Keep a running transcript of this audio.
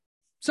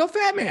So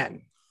Fat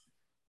Man.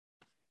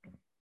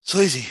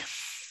 Sleazy.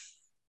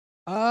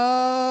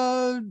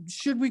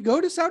 Should we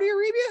go to Saudi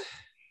Arabia?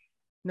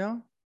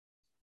 No,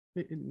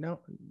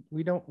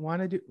 we don't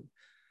want to do.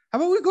 How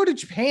about we go to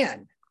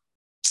Japan?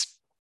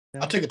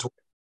 No? I'll take a tour.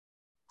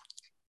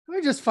 Let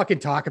me just fucking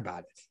talk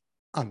about it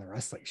on the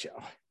wrestling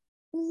show.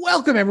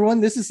 Welcome,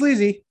 everyone. This is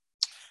Sleazy.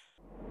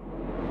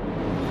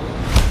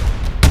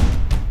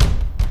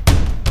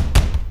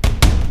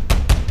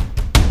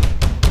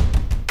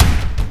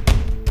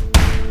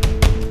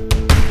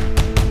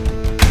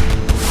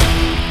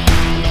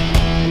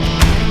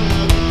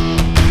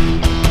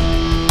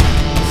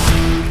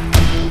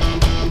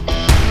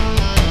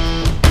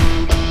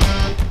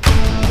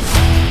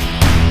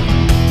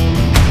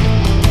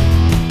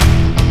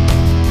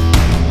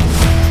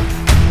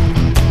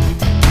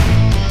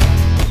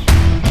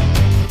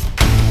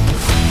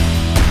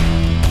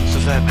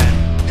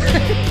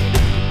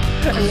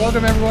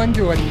 Welcome, everyone,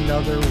 to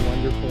another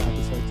wonderful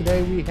episode.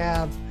 Today, we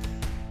have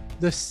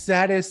the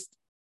saddest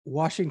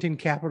Washington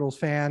Capitals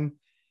fan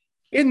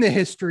in the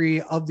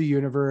history of the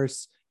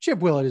universe. Chip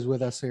Willett is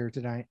with us here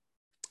tonight.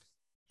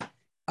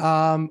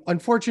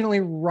 Unfortunately,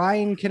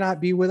 Ryan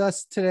cannot be with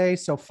us today,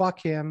 so fuck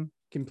him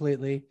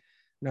completely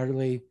and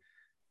utterly.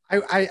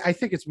 I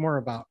think it's more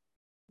about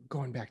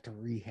going back to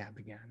rehab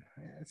again.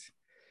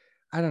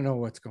 I don't know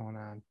what's going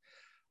on.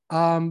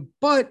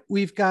 But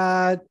we've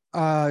got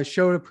a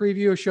show to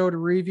preview, a show to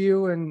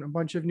review, and a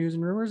bunch of news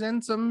and rumors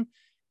and some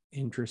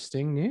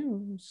interesting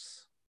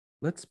news.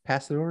 Let's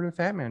pass it over to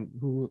Fat Man,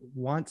 who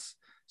wants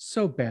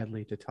so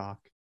badly to talk.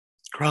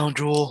 Crown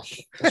Jewel.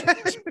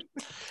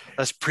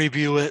 Let's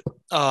preview it.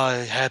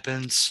 It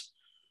happens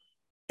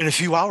in a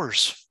few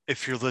hours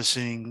if you're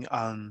listening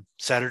on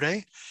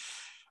Saturday.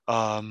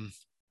 In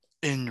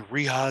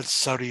Riyadh,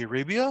 Saudi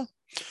Arabia,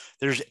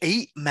 there's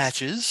 8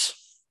 matches.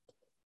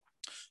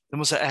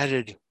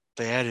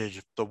 They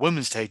added the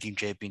women's tag team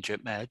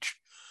championship match,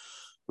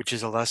 which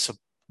is Alexa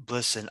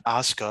Bliss and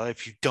Asuka.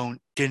 If you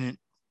didn't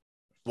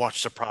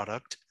watch the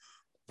product,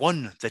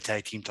 won the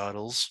tag team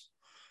titles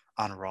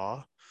on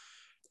Raw.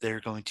 They're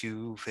going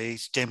to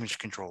face Damage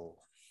Control.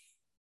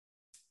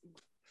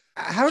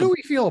 How do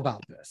we feel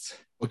about this?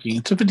 Booking.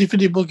 It's a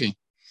 50-50 booking.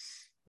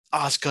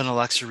 Asuka and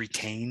Alexa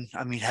retain.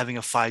 I mean, having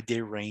a 5-day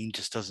reign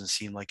just doesn't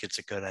seem like it's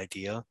a good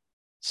idea.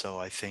 So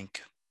I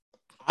think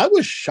I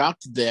was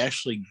shocked that they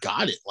actually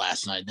got it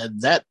last night.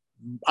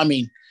 I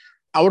mean,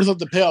 I would have thought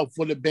the payoff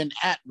would have been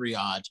at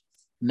Riyadh,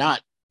 not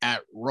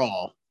at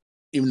Raw,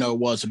 even though it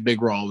was a big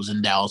Raw. It was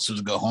in Dallas. It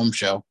was a go-home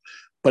show.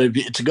 But if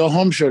it's a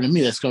go-home show, to me,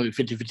 that's going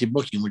to be 50-50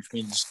 booking, which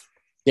means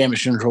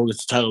Damage Control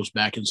gets the titles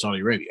back in Saudi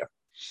Arabia.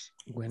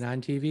 Win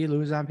on TV,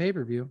 lose on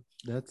pay-per-view.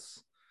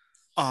 That's...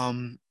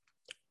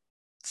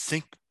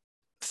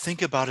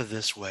 Think about it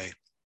this way.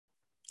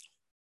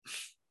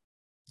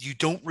 You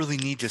don't really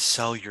need to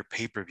sell your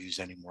pay-per-views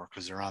anymore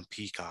because they're on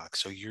Peacock.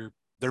 So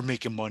they're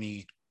making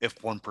money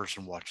if one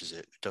person watches it.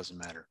 It doesn't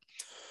matter.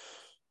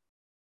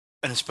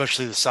 And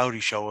especially the Saudi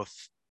show,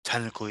 if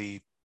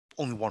technically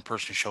only one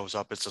person shows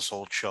up, it's a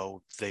sold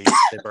show. They've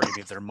already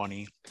made their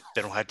money.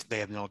 They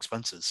have no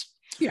expenses.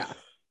 Yeah.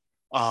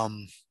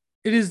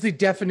 It is the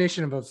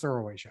definition of a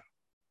throwaway show.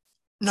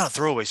 Not a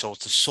throwaway show.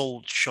 It's a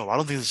sold show. I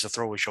don't think this is a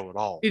throwaway show at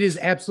all. It is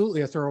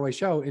absolutely a throwaway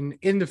show. And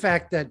in the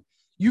fact that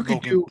you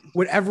could do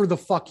whatever the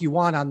fuck you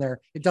want on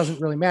there. It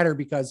doesn't really matter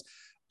because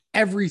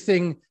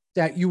everything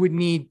that you would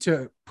need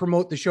to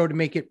promote the show to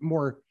make it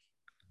more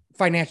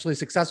financially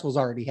successful has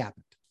already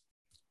happened.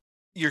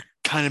 You're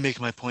kind of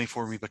making my point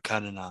for me, but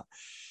kind of not.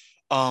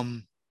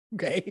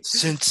 Okay.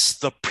 Since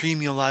the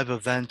premium live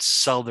events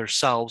sell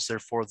themselves,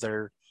 therefore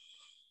they're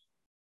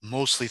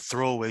mostly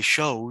throwaway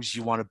shows,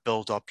 you want to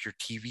build up your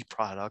TV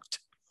product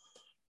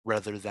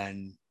rather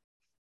than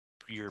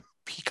your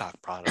Peacock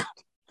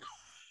product.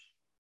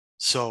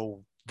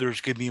 So there's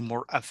going to be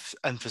more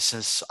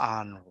emphasis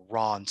on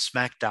Raw and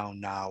SmackDown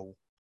now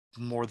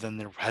more than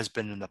there has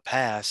been in the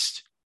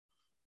past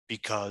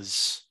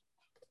because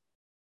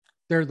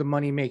they're the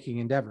money-making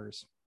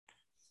endeavors.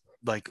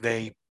 Like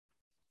they're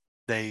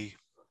the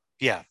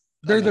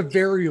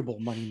variable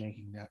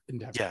money-making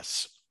endeavors.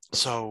 Yes.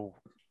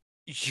 So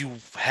you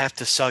have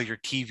to sell your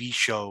TV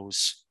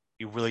shows.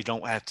 You really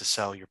don't have to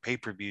sell your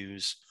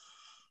pay-per-views,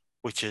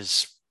 which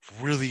is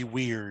really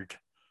weird.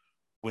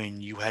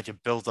 When you had to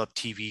build up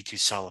TV to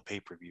sell a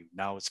pay-per-view.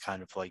 Now it's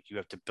kind of like you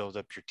have to build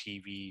up your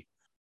TV.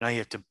 Now you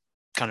have to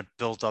kind of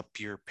build up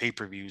your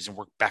pay-per-views and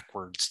work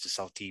backwards to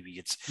sell TV.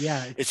 It's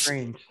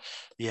strange.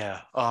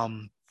 Yeah.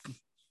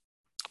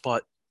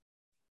 But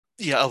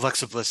yeah,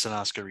 Alexa Bliss and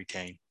Asuka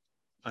retain.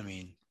 I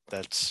mean,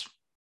 I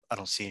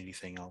don't see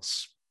anything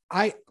else.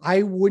 I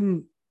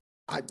would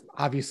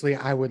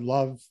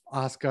love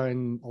Asuka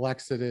and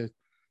Alexa to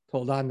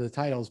hold on to the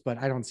titles, but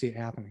I don't see it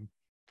happening.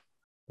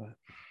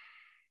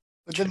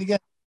 But then again,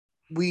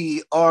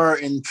 we are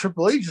in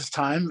Triple H's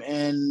time,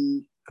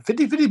 and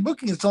 50-50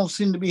 bookings don't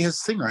seem to be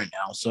his thing right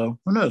now. So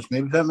who knows?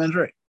 Maybe that man's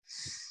right.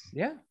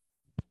 Yeah.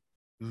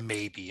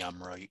 Maybe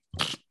I'm right.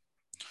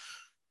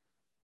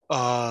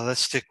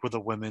 Let's stick with the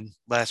women.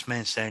 Last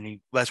woman standing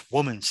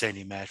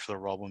match for the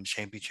Raw Women's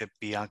Championship.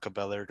 Bianca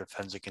Belair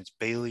defends against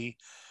Bayley.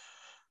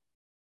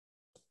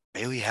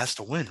 Bayley has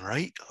to win,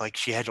 right? Like,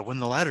 she had to win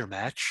the ladder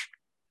match.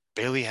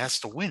 Bayley has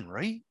to win,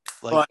 right?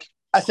 Like, well,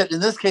 I said, in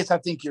this case, I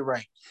think you're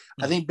right.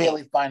 I think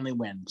Bayley finally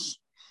wins.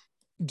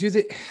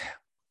 Did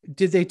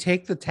they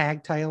take the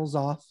tag titles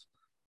off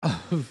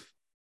of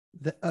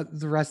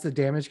the rest of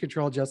Damage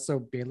Control just so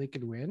Bayley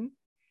could win?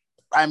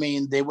 I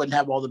mean, they wouldn't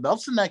have all the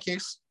belts in that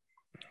case.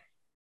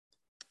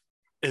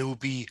 It would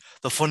be,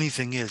 the funny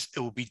thing is, it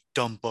would be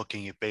dumb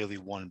booking if Bayley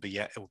won, but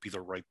yeah, it would be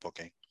the right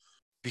booking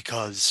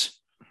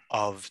because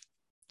of,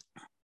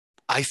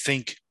 I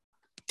think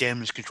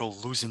Damage Control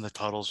losing the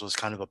titles was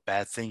kind of a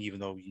bad thing,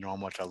 even though you know how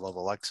much I love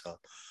Alexa.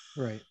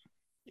 Right.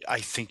 I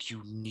think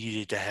you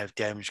needed to have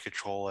Damage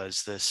Control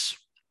as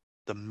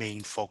the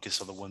main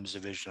focus of the women's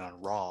division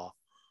on Raw.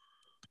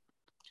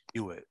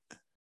 Do it.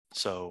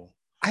 So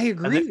I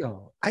agree,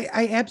 though.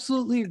 I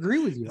absolutely agree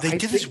with you. They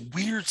did this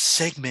weird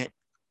segment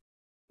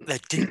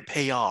that didn't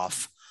pay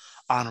off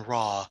on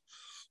Raw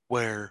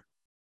where,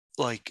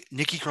 like,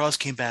 Nikki Cross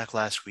came back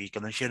last week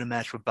and then she had a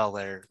match with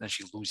Belair. Then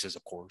she loses,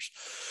 of course.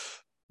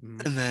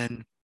 Mm-hmm. And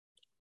then,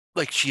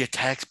 like, she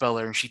attacks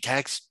Belair and she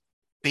attacks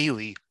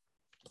Bayley.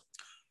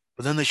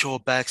 But then they show a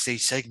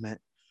backstage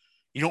segment.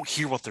 You don't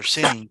hear what they're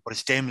saying, but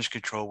it's Damage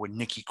Control with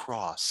Nikki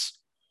Cross.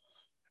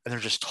 And they're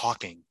just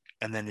talking.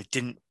 And then it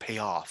didn't pay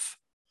off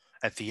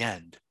at the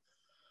end.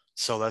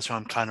 So that's why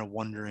I'm kind of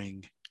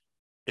wondering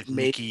if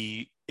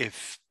Nikki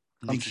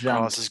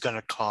Cross is going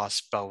to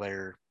cost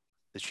Belair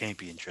the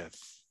championship.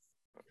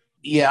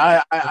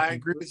 Yeah, I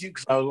agree with you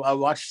because I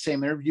watched the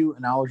same interview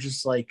and I was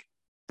just like,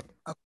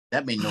 oh,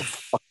 that made no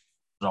fucking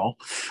at all.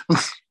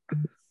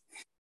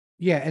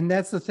 Yeah, and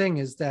that's the thing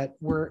is that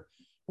we're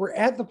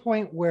at the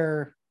point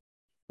where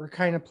we're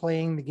kind of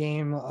playing the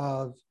game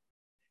of,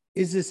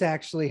 is this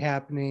actually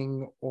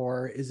happening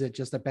or is it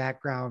just a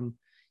background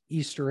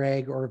Easter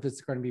egg, or if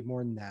it's going to be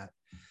more than that?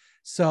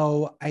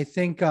 So I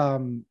think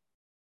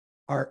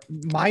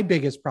my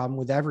biggest problem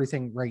with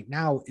everything right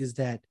now is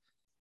that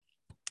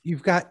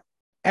you've got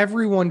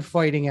everyone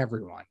fighting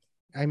everyone.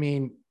 I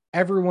mean,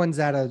 everyone's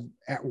at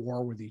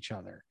war with each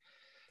other,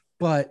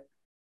 but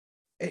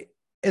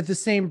at the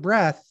same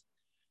breath,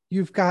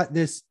 you've got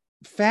this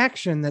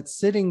faction that's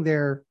sitting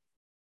there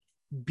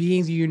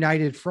being the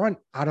united front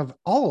out of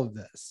all of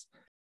this.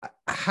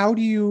 How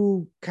do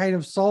you kind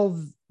of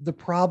solve the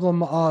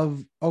problem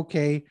of,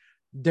 okay,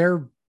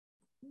 they're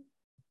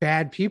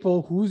bad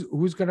people,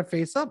 who's going to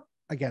face up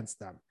against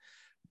them?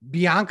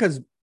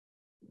 Bianca's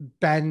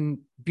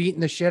been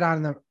beating the shit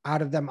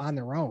out of them on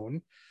their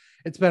own.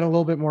 It's been a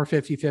little bit more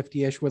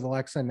 50-50-ish with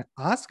Alexa and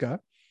Asuka.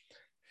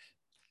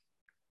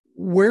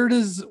 Where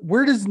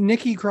does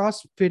Nikki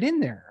Cross fit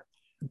in there?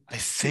 I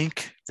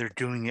think they're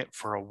doing it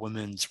for a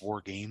women's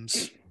War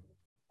Games.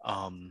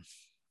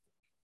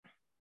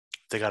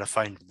 They got to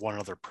find one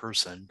other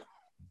person.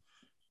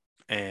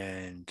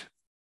 And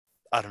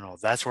I don't know.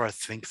 That's where I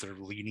think they're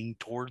leaning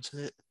towards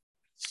it.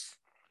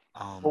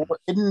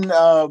 In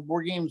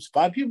War Games,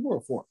 5 people or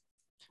 4?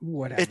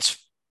 Whatever.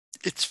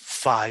 It's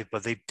 5,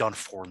 but they've done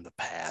 4 in the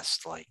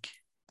past. Like,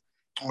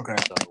 okay.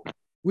 So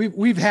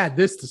we've had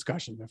this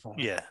discussion before.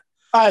 Yeah.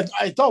 I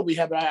thought we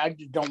had, but I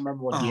just don't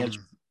remember what the answer.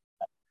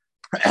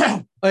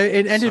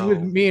 It ended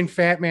with me and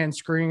Fat Man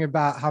screaming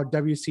about how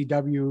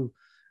WCW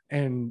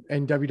and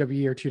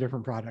WWE are 2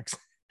 different products.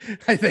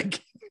 I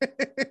think.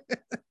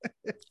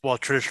 Well,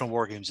 traditional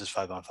War Games is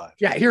 5-on-5.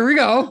 Yeah, here we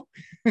go.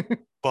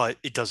 But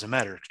it doesn't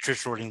matter.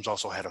 Traditional War Games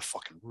also had a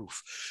fucking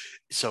roof,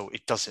 so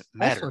it doesn't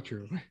matter. Also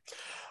true.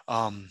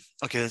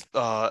 Okay.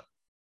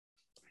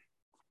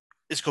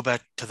 Let's go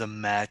back to the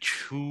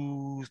match.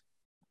 Who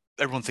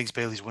everyone thinks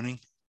Bayley's winning?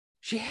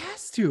 She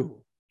has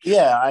to.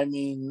 Yeah, I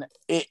mean,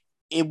 it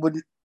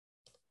would.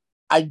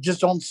 I just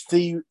don't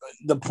see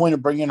the point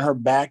of bringing her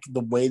back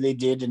the way they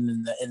did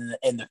in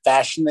the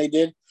fashion they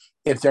did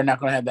if they're not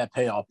going to have that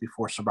payoff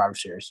before Survivor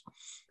Series.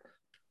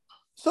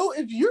 So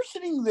if you're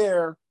sitting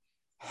there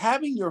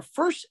having your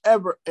first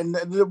ever, and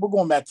we're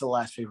going back to the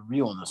last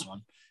pay-per-view on this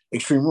one,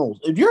 Extreme Rules.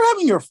 If you're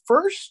having your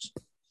first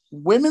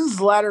women's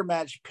ladder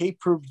match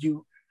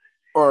pay-per-view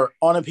or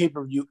on a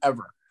pay-per-view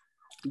ever,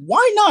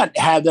 why not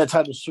have that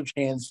title switch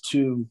hands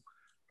to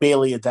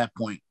Bayley at that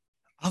point?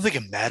 I don't think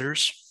it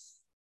matters.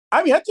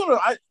 I mean,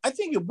 I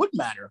think it would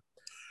matter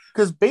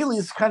because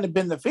Bayley's kind of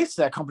been the face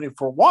of that company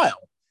for a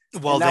while.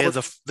 Well, they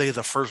had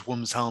the first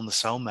women's Hell in the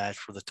Cell match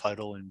for the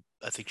title, and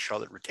I think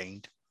Charlotte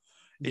retained.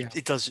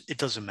 It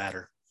doesn't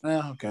matter.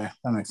 Okay,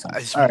 that makes sense.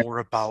 It's more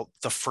about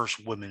the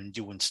first women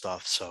doing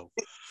stuff. So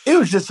it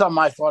was just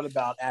something I thought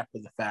about after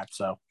the fact.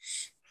 So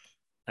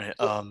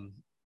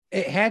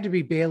it had to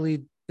be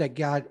Bayley that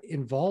got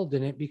involved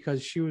in it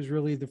because she was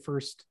really the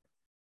first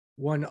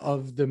one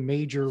of the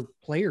major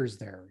players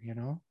there, you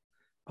know,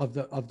 of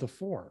the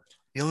 4.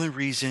 The only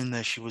reason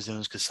that she was in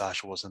was because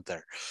Sasha wasn't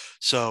there.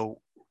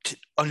 So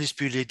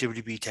undisputed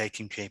WWE Tag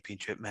Team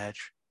Championship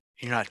match.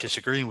 You're not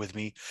disagreeing with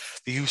me.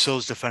 The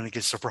Usos defend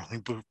against the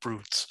Brawling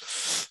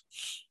Brutes.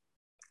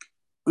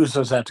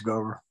 Usos had to go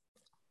over.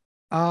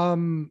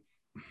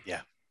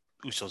 Yeah,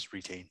 Usos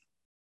retain.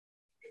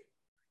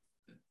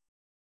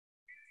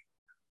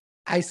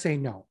 I say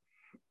no.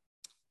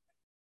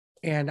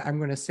 And I'm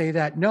going to say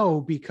that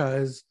no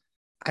because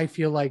I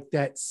feel like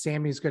that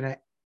Sammy's going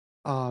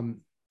to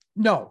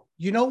no.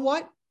 You know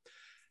what?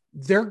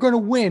 They're going to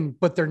win,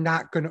 but they're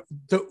not going to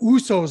the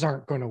Usos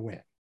aren't going to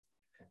win.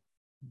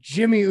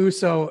 Jimmy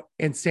Uso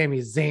and Sami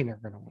Zayn are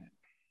going to win.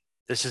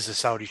 This is a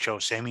Saudi show.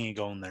 Sammy ain't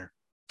going there.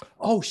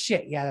 Oh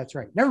shit. Yeah, that's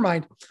right. Never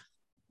mind.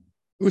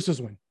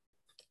 Usos win.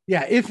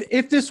 Yeah,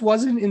 if this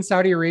wasn't in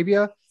Saudi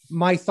Arabia,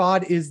 my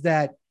thought is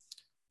that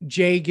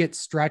Jay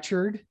gets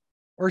stretchered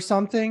or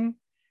something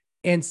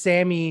and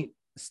Sammy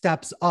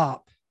steps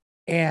up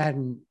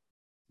and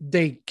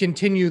they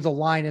continue the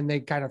line and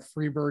they kind of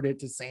freebird it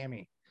to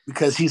Sammy.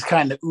 Because he's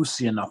kind of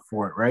oozy enough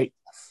for it, right?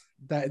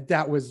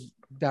 That was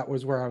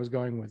where I was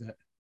going with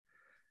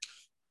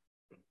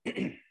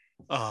it.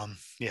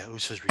 Yeah,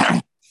 Usos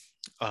retain.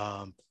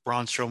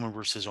 Braun Strowman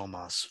versus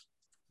Omos.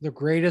 The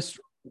greatest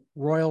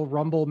Royal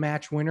Rumble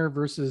match winner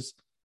versus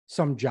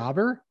some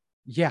jobber?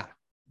 Yeah,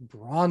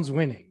 Braun's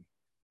winning.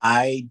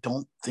 I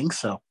don't think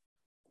so.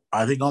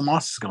 I think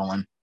Omos is going to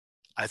win.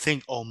 I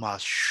think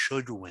Omos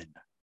should win.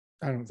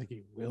 I don't think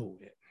he will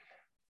win.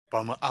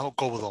 But I'll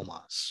go with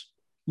Omos.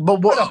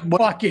 But what a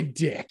fucking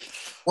dick.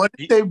 What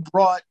if they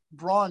brought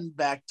Braun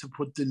back to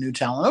put the new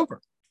talent over?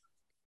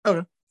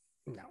 Okay.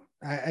 No,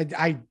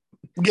 I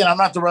again, I'm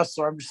not the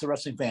wrestler. I'm just a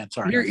wrestling fan.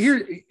 Sorry.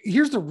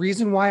 Here's the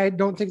reason why I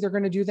don't think they're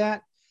going to do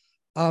that.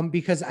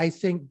 Because I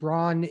think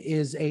Braun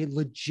is a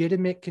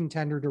legitimate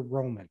contender to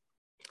Roman.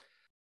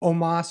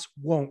 Omos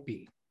won't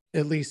be,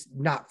 at least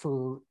not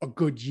for a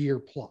good year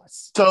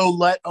plus. So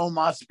let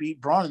Omos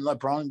beat Braun and let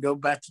Braun go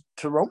back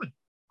to Roman.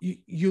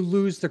 You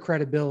lose the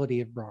credibility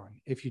of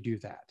Braun if you do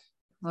that.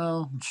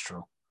 Well, it's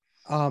true.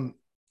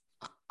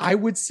 I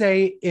would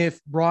say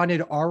if Braun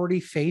had already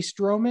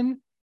faced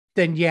Roman,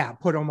 then yeah,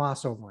 put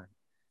Omos over him.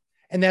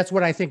 And that's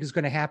what I think is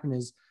going to happen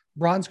is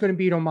Braun's going to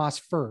beat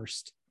Omos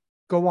first,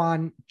 go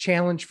on,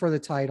 challenge for the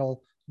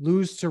title,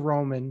 lose to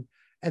Roman,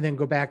 and then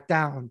go back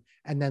down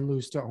and then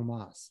lose to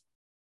Omos.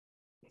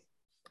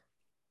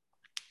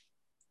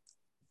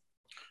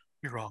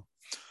 You're wrong.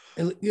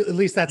 At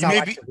least that's how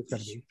I think it's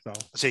going to be. So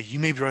say you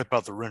may be right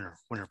about the winner,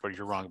 but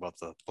you're wrong about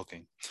the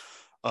booking.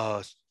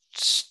 Brock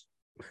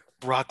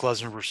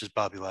Lesnar versus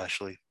Bobby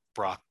Lashley.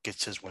 Brock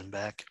gets his win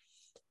back.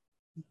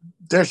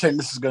 They're saying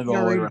this is going to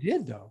go away. He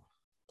did though.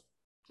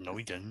 No,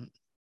 he didn't.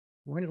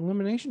 Went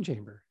Elimination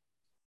Chamber.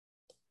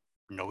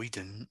 No, he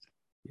didn't.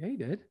 Yeah, he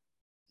did.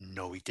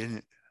 No, he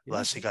didn't. Yeah,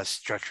 Lashley got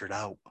stretchered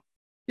out.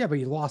 Yeah, but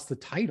he lost the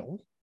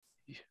title.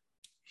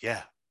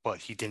 Yeah, but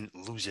he didn't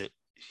lose it.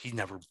 He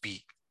never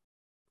beat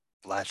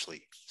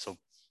Lashley. So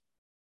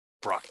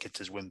Brock gets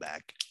his win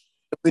back.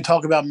 Did we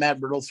talk about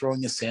Matt Riddle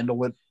throwing his sandal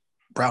with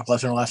Brock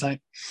Lesnar last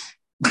night?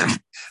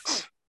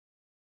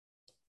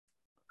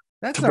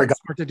 That's not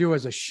smart to do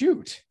as a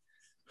shoot.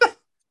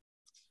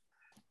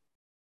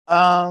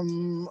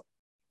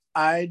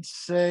 I'd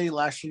say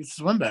Lashley gets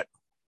his win back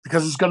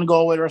because it's going to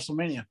go away to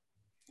WrestleMania.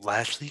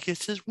 Lashley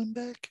gets his win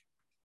back?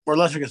 Or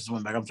Lesnar gets his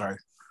win back. I'm sorry.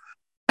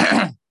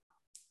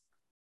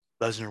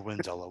 Lesnar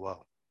wins,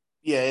 LOL.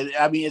 Yeah,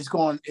 I mean it's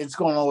going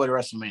all the way to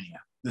WrestleMania.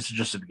 This is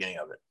just the beginning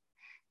of it.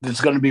 It's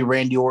going to be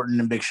Randy Orton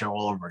and Big Show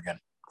all over again,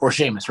 or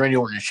Sheamus. Randy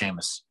Orton and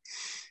Sheamus.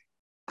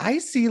 I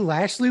see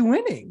Lashley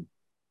winning.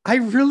 I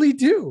really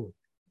do.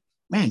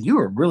 Man, you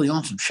were really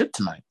on some shit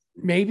tonight.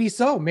 Maybe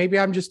so. Maybe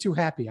I'm just too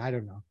happy. I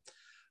don't know.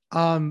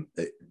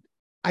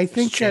 I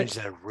think change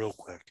that real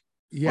quick.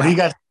 Yeah, well, he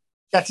got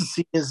to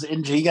see his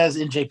he got his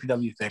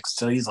NJPW fix,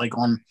 so he's like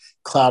on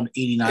cloud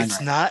 89.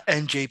 It's not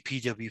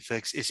NJPW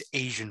fix; it's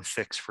Asian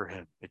fix for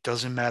him. It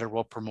doesn't matter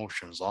what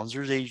promotion, as long as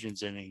there's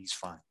Asians in it, he's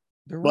fine.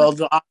 Well,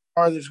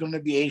 there's going to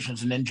be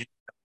Asians in NJPW.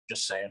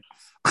 Just saying.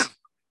 No,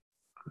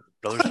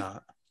 there's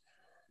not.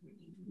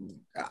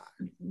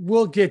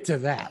 We'll get to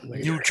that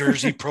later. New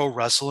Jersey Pro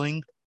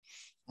Wrestling.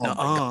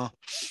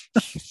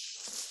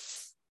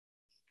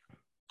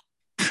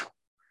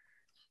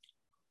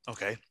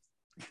 Okay.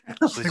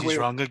 So he's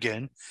wrong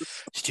again.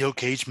 Steel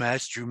cage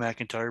match, Drew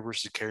McIntyre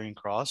versus Karrion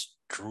Kross.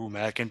 Drew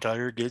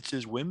McIntyre gets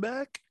his win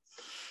back?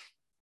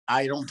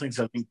 I don't think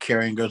so. I think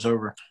Karrion goes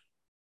over.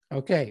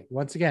 Okay.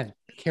 Once again,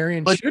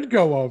 Karrion should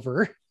go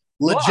over.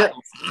 Legit.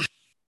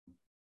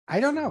 I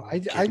don't know.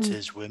 Gets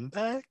his win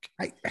back?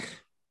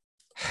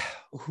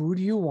 Who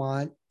do you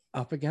want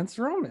up against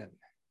Roman?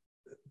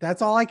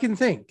 That's all I can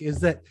think is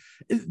that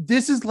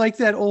this is like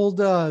that old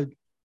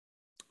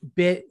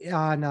bit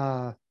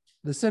on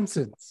The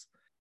Simpsons.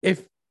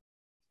 If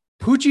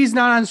Poochie's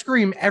not on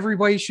screen,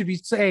 everybody should be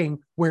saying,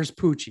 "Where's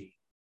Poochie?"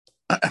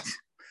 I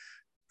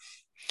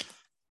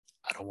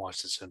don't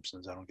watch The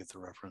Simpsons. I don't get the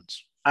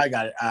reference. I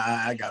got it.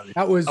 I got it.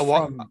 That was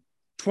from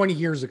 20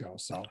 years ago.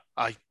 So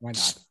why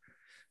not?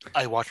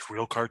 I watch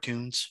real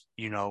cartoons,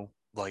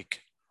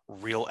 like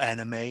real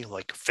anime,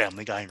 like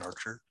Family Guy and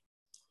Archer.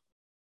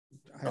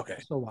 I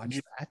also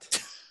watch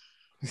that.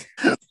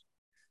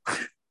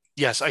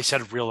 Yes, I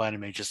said real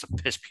anime just to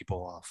piss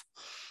people off.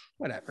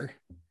 Whatever.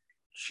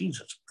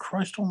 Jesus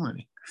Christ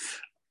almighty.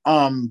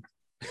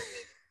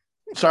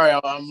 Sorry,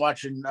 I'm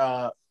watching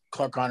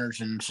Clark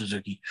Connors and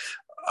Suzuki.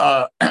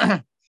 I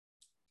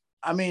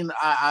mean,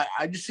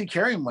 I just see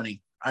Karrion winning.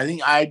 I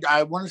think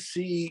I want to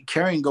see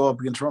Karrion go up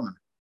against Roman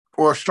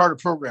or start a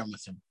program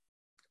with him.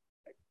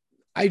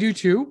 I do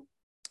too.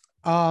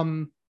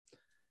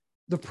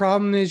 The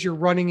problem is you're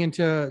running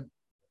into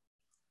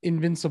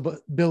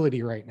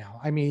invincibility right now.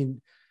 I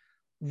mean,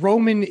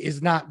 Roman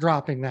is not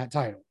dropping that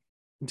title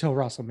until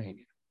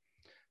WrestleMania.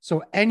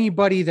 So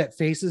anybody that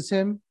faces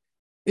him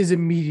is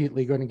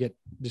immediately going to get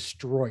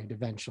destroyed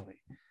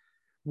eventually,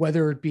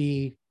 whether it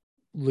be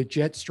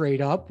legit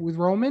straight up with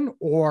Roman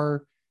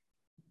or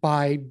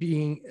by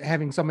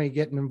having somebody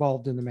getting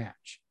involved in the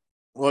match.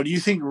 Well, do you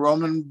think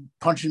Roman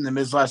punching the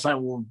Miz last night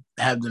will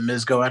have the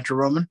Miz go after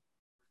Roman?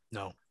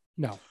 No.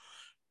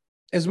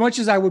 As much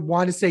as I would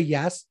want to say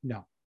yes,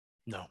 no.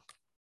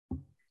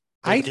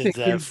 They did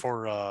that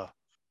for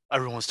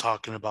everyone's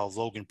talking about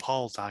Logan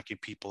Paul knocking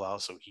people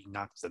out, so he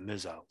knocked the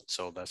Miz out.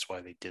 So that's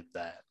why they did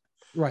that.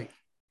 Right.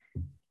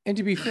 And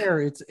to be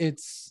fair,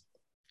 it's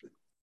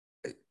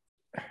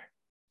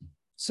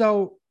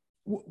so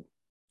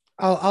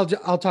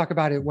I'll talk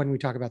about it when we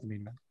talk about the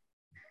main event.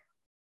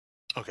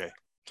 Okay.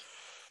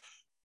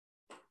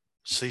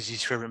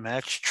 Sleazy's favorite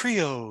match,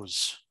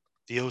 trios.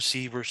 The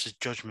OC versus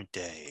Judgment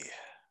Day.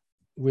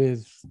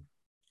 With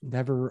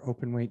never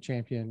open weight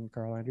champion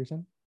Carl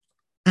Anderson.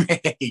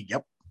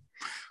 Yep.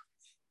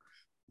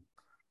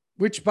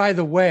 Which, by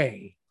the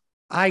way,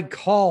 I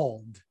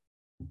called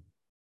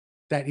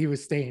that he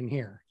was staying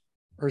here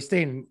or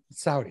staying in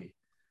Saudi.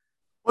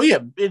 Well, yeah,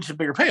 it's a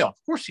bigger payoff.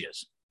 Of course he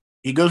is.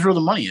 He goes where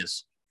the money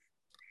is.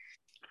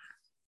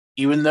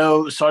 Even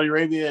though Saudi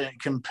Arabia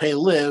can pay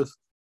Liv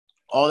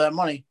all that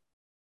money,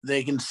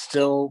 they can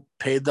still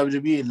pay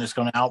WWE, and it's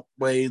going to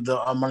outweigh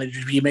the money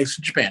WWE makes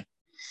in Japan.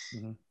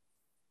 Mm-hmm.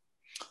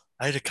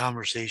 I had a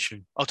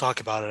conversation. I'll talk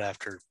about it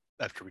after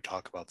we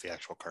talk about the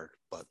actual card.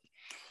 But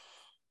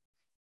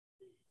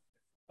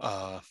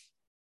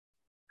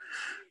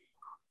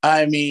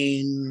I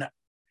mean,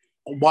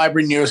 why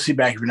bring the OC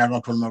back if you're not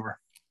going to put them over?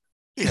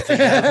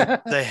 Yeah,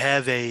 they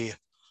have a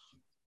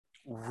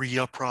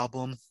Rhea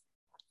problem,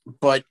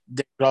 but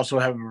they could also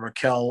have a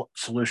Raquel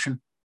solution.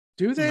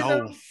 Do they? No,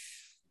 though?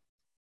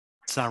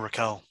 It's not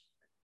Raquel.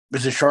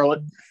 Is it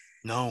Charlotte?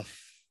 No.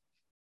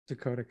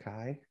 Dakota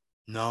Kai?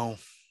 No.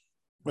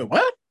 Wait,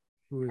 what?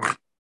 Who is it?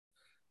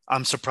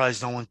 I'm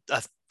surprised no one.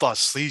 I thought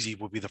Sleazy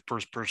would be the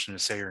first person to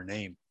say her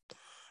name.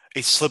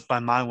 It slipped my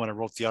mind when I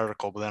wrote the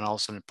article, but then all of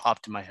a sudden it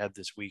popped in my head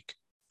this week.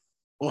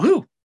 Well,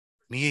 who?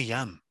 Mia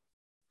Yim.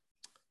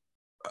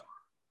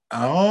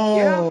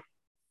 Oh.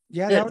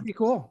 Yeah, that would be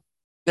cool.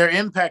 Their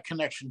Impact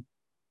connection.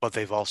 But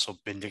they've also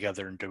been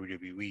together in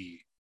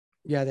WWE.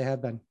 Yeah, they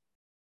have been.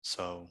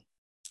 So.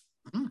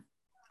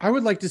 I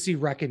would like to see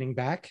Reckoning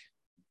back.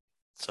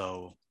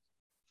 So.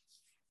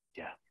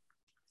 Yeah.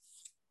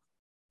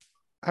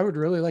 I would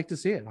really like to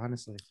see it,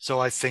 honestly. So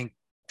I think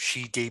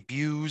she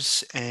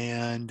debuts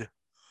and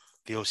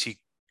the OC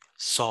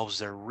solves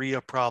their Rhea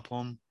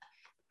problem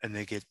and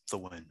they get the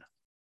win.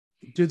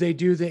 Do they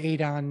do the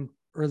 8-on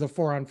or the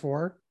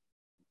 4-on-4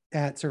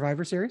 at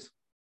Survivor Series?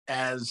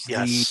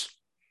 Yes.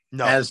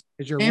 No. As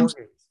your War Games?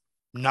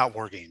 Not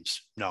War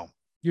Games. No.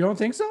 You don't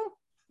think so?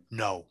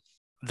 No.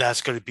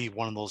 That's going to be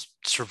one of those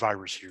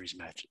Survivor Series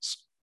matches.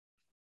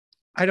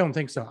 I don't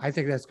think so. I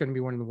think that's going to be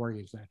one of the War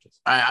Games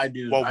matches. I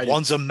do. Well,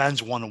 one's a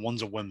men's one and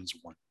one's a women's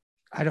one.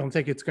 I don't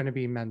think it's going to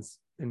be men's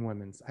and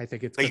women's. I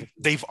think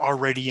they've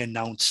already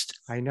announced.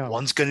 I know.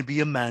 One's going to be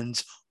a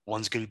men's,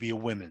 one's going to be a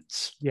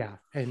women's. Yeah,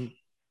 and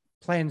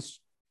plans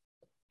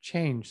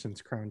change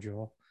since Crown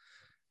Jewel.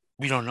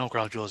 We don't know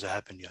Crown Jewel hasn't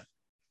happened yet.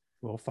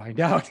 We'll find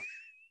out.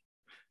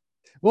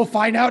 We'll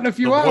find out in a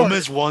few hours. The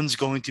women's one's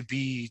going to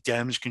be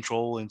Damage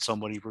Control and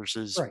somebody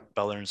versus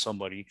Belair and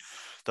somebody.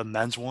 The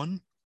men's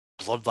one,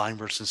 Bloodline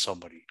versus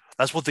somebody.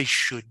 That's what they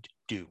should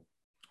do.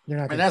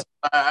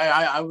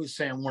 I was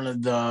saying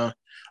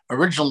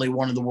originally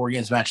one of the War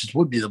Games matches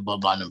would be the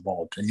Bloodline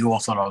involved, and you all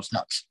thought I was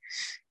nuts.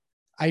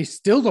 I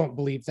still don't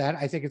believe that.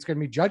 I think it's going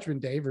to be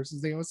Judgment Day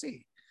versus the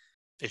OC.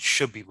 It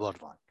should be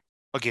Bloodline.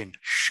 Again,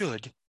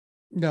 should.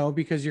 No,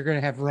 because you're going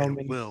to have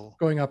Roman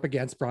going up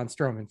against Braun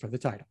Strowman for the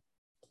title.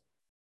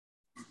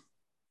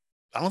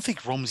 I don't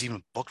think Roman's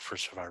even booked for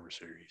Survivor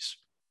Series.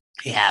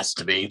 He has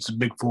to be. It's a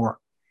big four.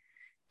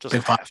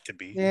 Doesn't have to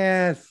be.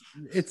 Yeah,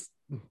 it's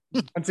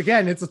once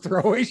again, it's a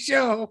throwaway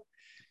show.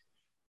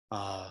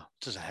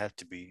 Doesn't have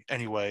to be.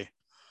 Anyway,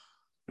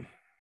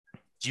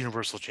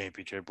 Universal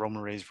Championship,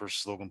 Roman Reigns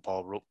versus Logan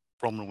Paul.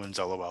 Roman wins,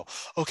 LOL.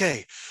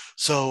 Okay,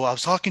 so I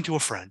was talking to a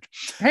friend.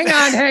 Hang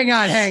on.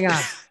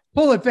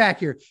 Pull it back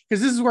here,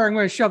 because this is where I'm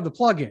going to shove the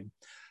plug in.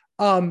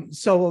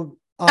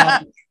 OnlyFans.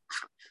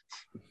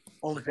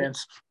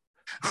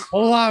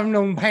 Pull out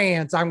them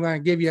pants. I'm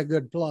going to give you a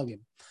good plug in.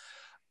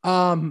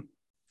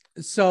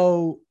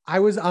 So I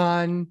was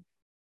on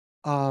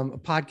a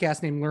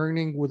podcast named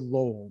Learning with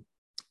Lowell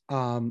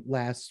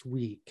last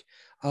week.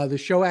 The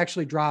show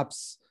actually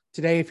drops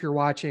today, if you're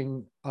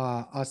watching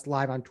us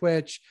live on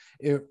Twitch,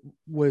 it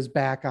was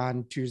back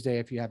on Tuesday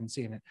if you haven't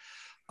seen it.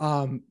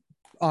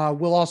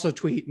 We'll also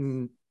tweet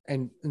and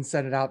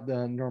send it out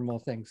the normal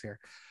things here.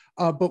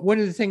 But one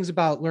of the things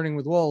about Learning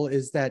with Will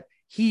is that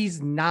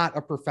he's not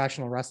a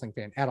professional wrestling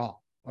fan at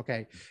all.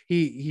 Okay.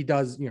 He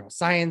does,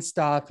 science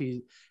stuff.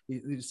 He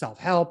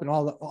self-help and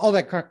all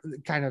that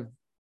kind of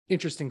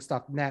interesting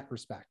stuff in that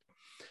respect.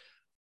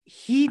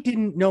 He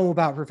didn't know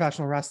about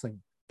professional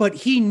wrestling, but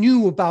he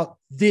knew about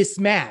this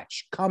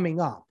match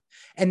coming up.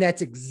 And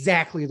that's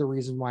exactly the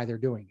reason why they're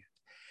doing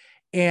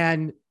it.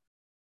 And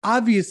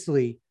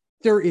obviously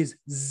there is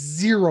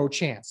zero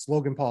chance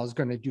Logan Paul is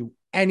going to do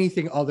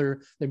anything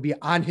other than be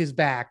on his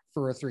back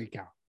for a 3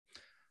 count.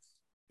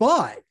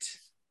 But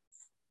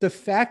the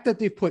fact that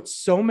they put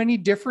so many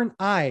different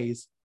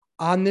eyes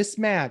on this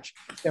match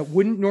that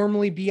wouldn't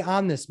normally be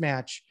on this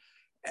match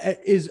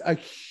is a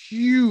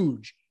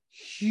huge,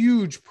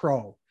 huge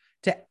pro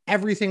to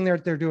everything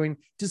that they're doing,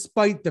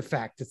 despite the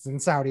fact it's in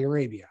Saudi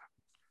Arabia.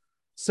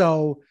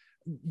 So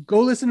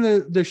go listen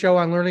to the show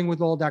on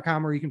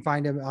learningwithLowell.com, or you can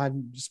find him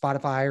on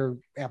Spotify or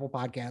Apple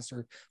Podcasts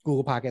or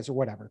Google Podcasts or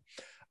whatever.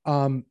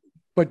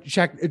 But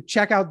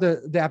check out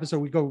the episode.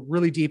 We go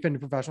really deep into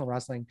professional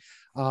wrestling,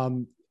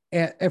 and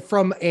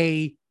from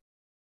a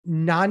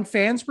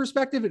non-fans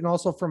perspective, and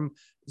also from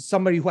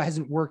somebody who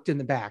hasn't worked in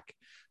the back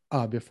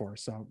before.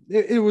 So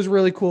it was a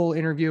really cool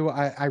interview.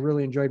 I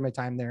really enjoyed my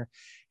time there.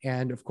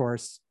 And of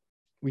course,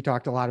 we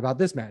talked a lot about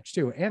this match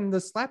too, and the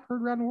slap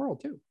heard around the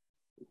world too.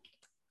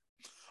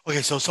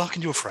 Okay, so I was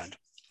talking to a friend,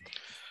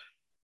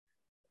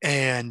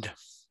 and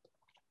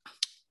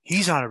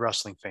he's not a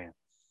wrestling fan,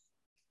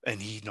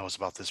 and he knows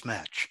about this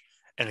match.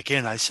 And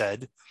again, I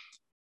said,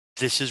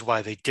 this is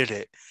why they did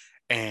it.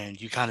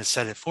 And you kind of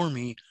said it for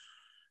me.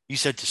 You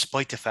said,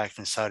 despite the fact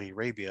in Saudi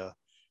Arabia,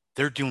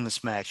 they're doing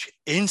this match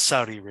in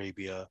Saudi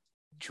Arabia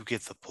to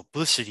get the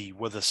publicity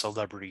with a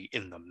celebrity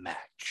in the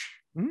match.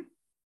 Mm-hmm.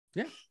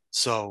 Yeah.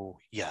 So,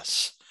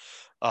 yes.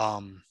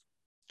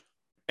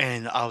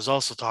 And I was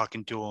also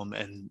talking to him,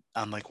 and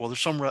I'm like, well,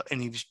 there's some,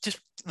 and he was just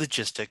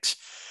logistics.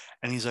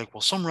 And he's like,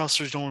 well, some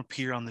wrestlers don't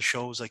appear on the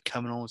shows like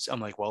Kevin Owens. I'm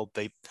like, well,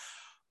 they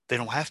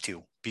don't have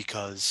to,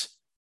 because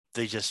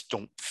they just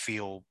don't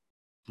feel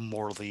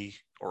morally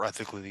or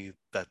ethically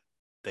that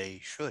they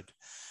should.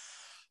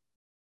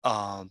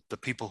 The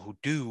people who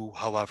do,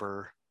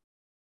 however,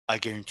 I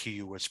guarantee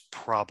you it's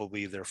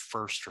probably their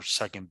first or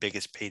second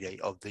biggest payday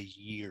of the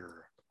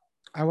year.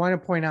 I want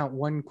to point out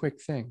one quick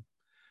thing.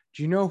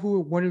 Do you know who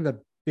one of the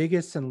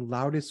biggest and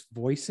loudest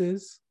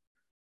voices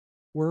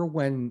were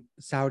when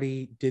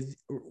they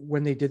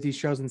did these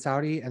shows in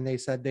Saudi and they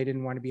said they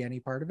didn't want to be any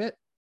part of it?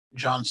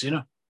 John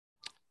Cena.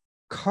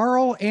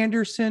 Carl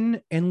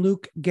Anderson and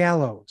Luke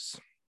Gallows.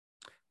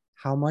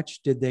 How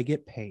much did they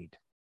get paid?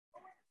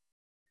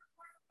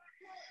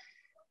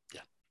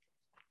 Yeah.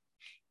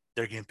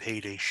 They're getting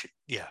paid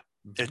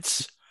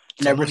it's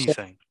Never a money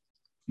thing.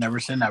 Never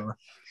say never.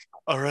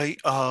 All right.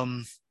 I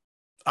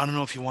don't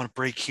know if you want to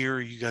break here,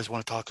 or you guys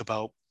want to talk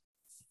about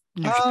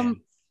New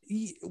Japan.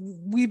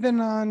 We've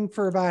been on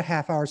for about a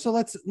half hour, so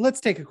let's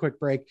take a quick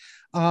break.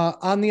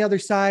 On the other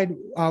side,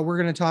 we're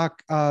going to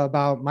talk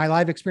about my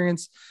live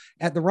experience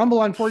at the Rumble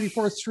on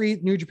 44th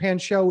Street New Japan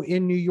show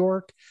in New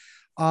York,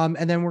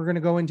 and then we're going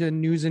to go into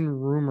news and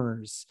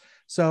rumors.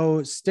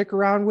 So stick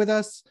around with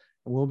us,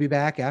 and we'll be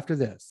back after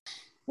this.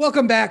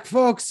 Welcome back,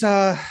 folks.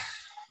 I've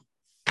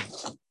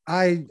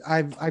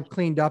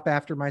cleaned up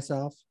after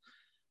myself.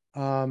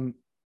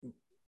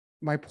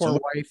 My poor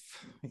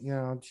wife,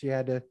 she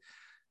had to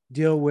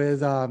deal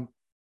with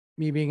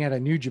me being at a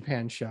New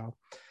Japan show.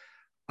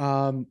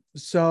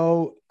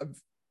 So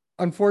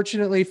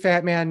unfortunately,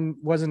 Fat Man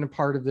wasn't a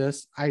part of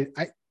this. I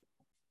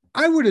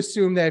would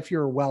assume that if you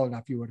were well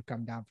enough, you would have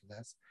come down for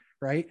this,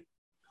 right?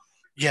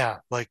 Yeah,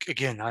 like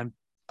again,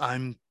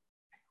 I'm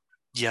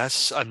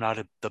not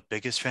the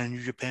biggest fan of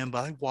New Japan,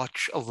 but I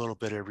watch a little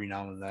bit every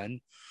now and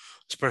then,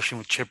 especially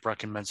when Chip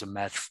recommends a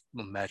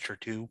match or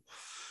two.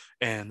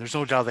 And there's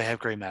no doubt they have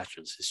great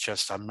matches. It's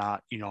just I'm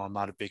not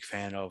a big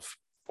fan of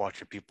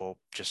watching people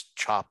just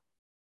chop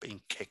and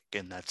kick,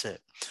 and that's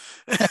it.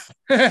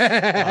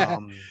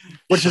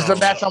 Which is the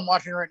match I'm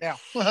watching right now.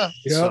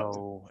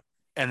 So,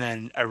 and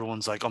then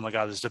everyone's like, "Oh my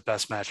god, this is the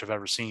best match I've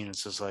ever seen."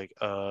 It's just like,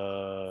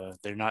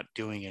 they're not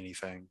doing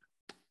anything.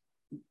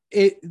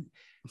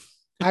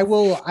 I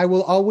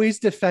will always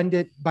defend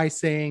it by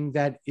saying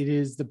that it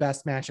is the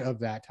best match of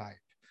that type.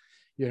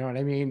 You know what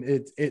I mean?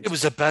 It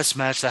was the best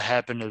match that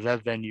happened at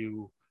that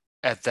venue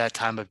at that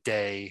time of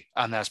day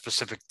on that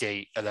specific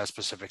date at that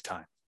specific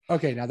time.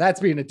 Okay, now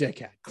that's being a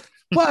dickhead.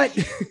 But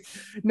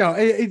no,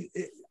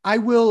 I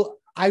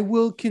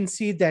will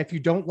concede that if you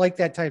don't like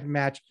that type of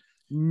match,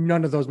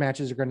 none of those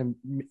matches are going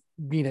to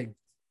mean a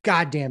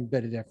goddamn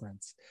bit of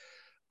difference.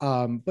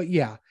 But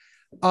yeah.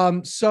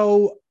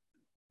 So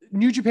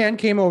New Japan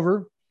came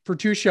over for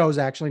 2 shows,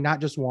 actually, not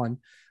just one.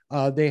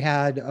 They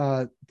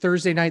had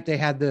Thursday night, they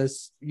had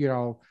this,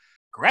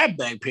 grab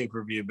bag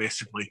pay-per-view,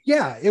 basically.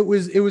 Yeah, it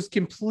was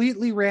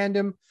completely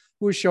random.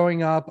 who was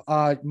showing up.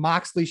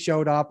 Moxley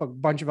showed up. A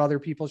bunch of other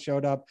people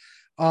showed up.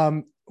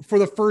 For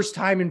the first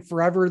time in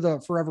forever,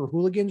 the Forever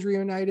Hooligans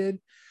reunited.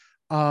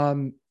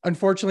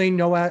 Unfortunately,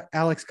 no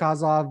Alex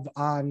Kozlov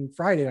on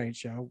Friday night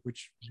show,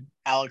 which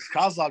Alex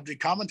Kozlov did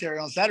commentary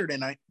on Friday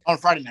night.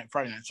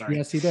 Sorry.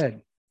 Yes, he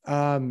did.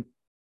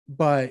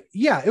 But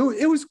yeah,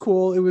 it was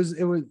cool. It was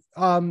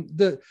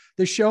the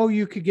show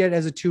you could get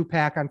as a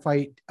 2-pack on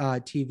Fight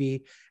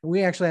TV. And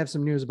we actually have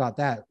some news about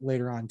that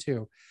later on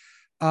too.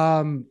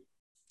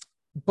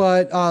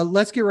 But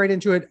let's get right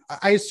into it.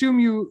 I assume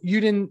you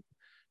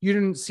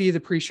didn't see the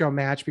pre-show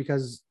match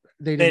because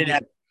they didn't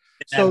have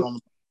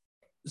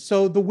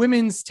so the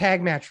women's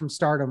tag match from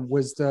Stardom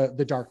was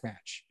the dark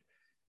match.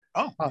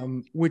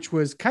 Which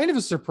was kind of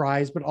a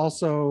surprise, but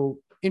also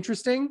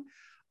interesting.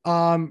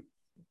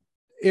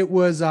 It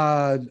was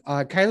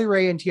Kylie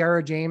Ray and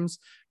Tiara James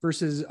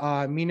versus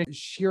Mina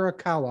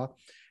Shirakawa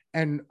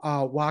and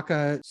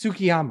Waka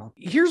Tsukiyama.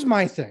 Here's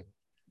my thing,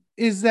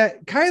 is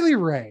that Kylie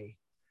Ray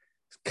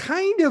is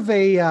kind of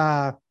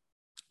a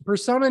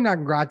persona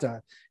non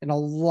grata in a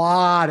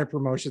lot of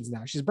promotions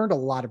now. She's burned a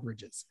lot of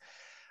bridges,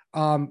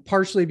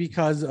 partially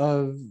because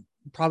of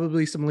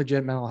probably some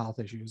legit mental health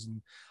issues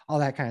and all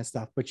that kind of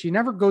stuff, but she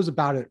never goes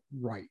about it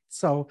right.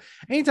 So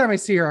anytime I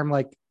see her, I'm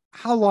like,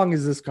 how long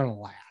is this going to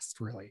last,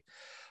 really?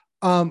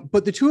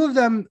 But the two of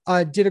them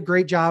did a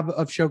great job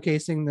of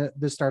showcasing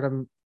the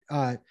Stardom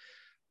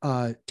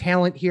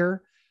talent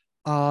here.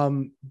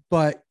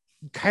 But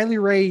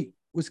Kylie Ray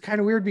was kind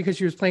of weird because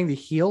she was playing the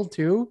heel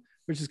too,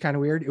 which is kind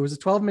of weird. It was a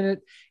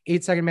 12-minute,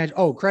 8-second match.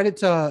 Oh, credit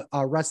to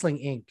Wrestling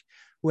Inc.,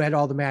 who had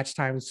all the match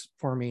times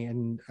for me,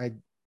 and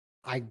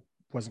I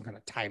wasn't going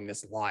to time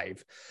this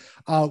live.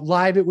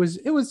 Live, it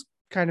was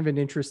kind of an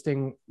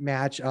interesting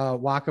match.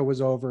 Waka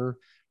was over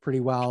pretty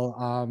well.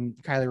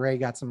 Kylie Ray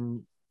got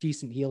some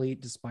decent heel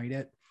heat despite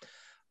it.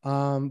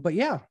 But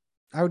yeah,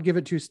 I would give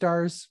it 2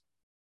 stars.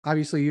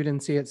 Obviously you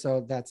didn't see it,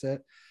 so that's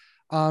it.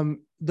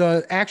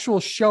 The actual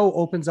show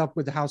opens up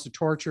with the House of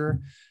Torture,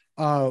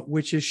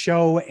 which is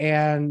Show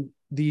and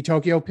the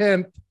Tokyo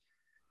Pimp,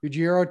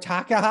 Yujiro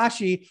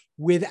Takahashi,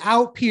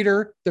 without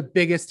Peter, the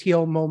biggest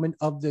heel moment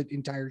of the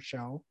entire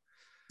show.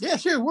 Yeah,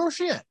 sure. Where was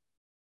she at?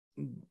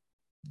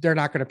 They're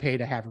not going to pay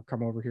to have her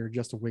come over here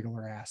just to wiggle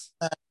her ass.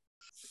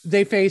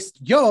 They faced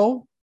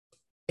Yo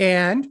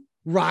and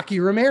Rocky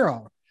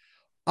Romero.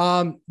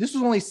 This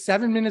was only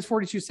 7 minutes,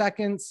 42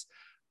 seconds.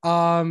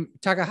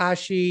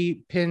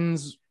 Takahashi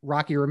pins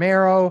Rocky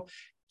Romero.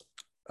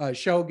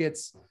 Show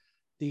gets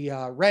the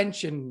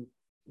wrench and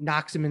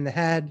knocks him in the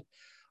head,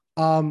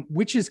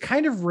 which is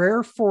kind of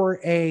rare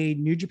for a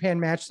New Japan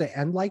match to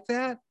end like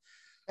that.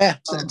 Yeah,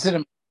 it's in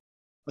America.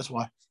 That's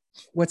why.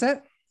 What's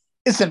that?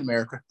 It's in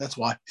America. That's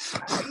why.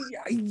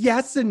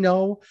 Yes and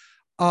no.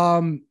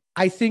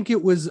 I think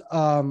it was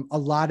a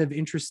lot of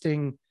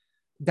interesting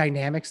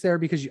dynamics there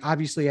because you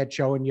obviously had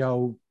Cho and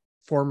Yo,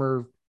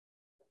 former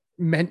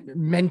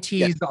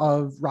mentees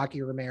of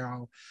Rocky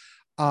Romero.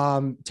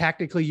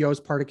 Tactically, Yo's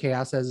part of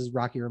Chaos, as is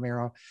Rocky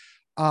Romero.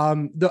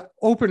 The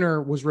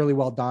opener was really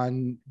well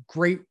done.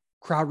 Great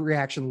crowd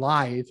reaction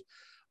live.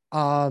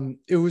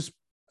 It was.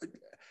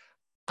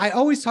 I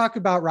always talk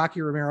about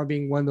Rocky Romero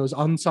being one of those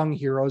unsung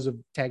heroes of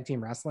tag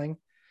team wrestling.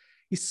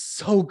 He's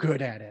so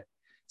good at it.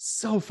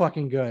 So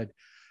fucking good.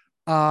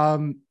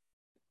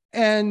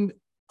 And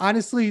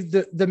honestly,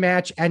 the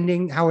match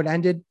ending, how it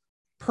ended,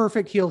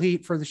 perfect heel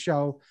heat for the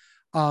show.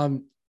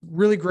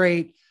 Really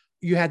great.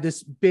 You had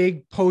this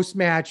big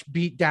post-match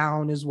beat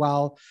down as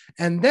well.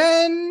 And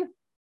then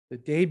the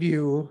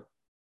debut.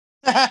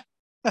 How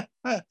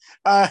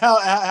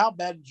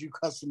bad did you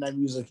cuss when that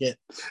music hit?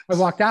 I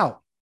walked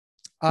out.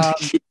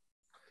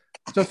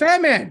 So Fat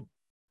Man,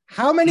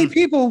 how many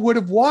people would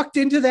have walked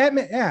into that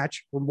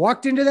match or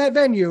walked into that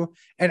venue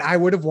and I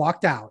would have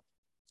walked out?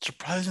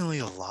 Surprisingly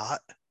a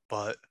lot,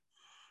 but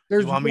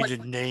you want me to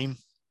name?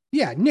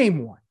 Yeah,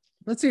 name one.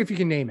 Let's see if you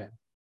can name it.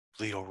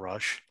 Leo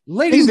Rush.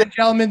 Ladies and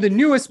gentlemen, the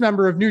newest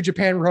member of New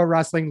Japan Pro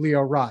Wrestling, Leo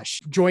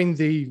Rush, joined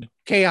the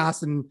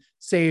Chaos and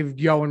saved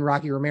Yo and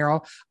Rocky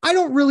Romero. I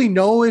don't really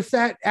know if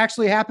that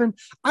actually happened.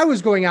 I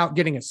was going out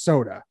getting a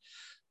soda.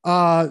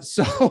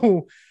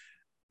 So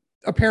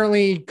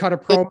apparently cut a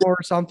promo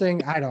or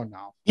something. I don't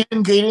know. He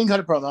didn't cut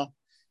a promo.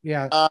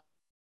 Yeah.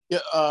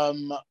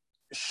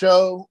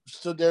 Show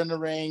stood there in the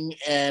ring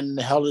and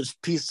held his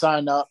peace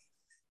sign up,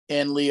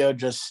 and Leo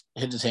just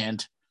hit his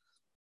hand,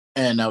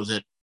 and that was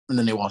it. And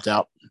then they walked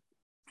out.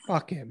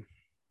 Fuck him.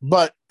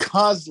 But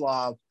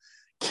Kozlov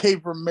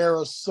gave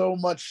Romero so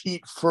much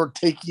heat for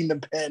taking the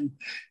pin.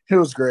 It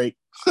was great.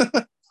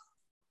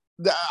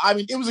 I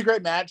mean, it was a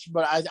great match,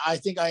 but I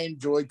think I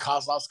enjoyed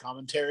Kozlov's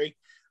commentary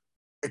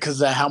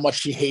because of how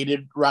much he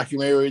hated Rocky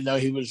Romero, even though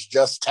he was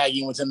just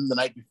tagging with him the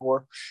night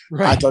before.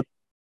 Right. I thought it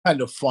was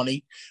kind of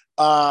funny.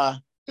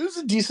 It was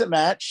a decent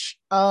match.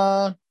 2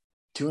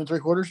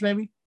 3/4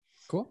 maybe.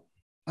 Cool.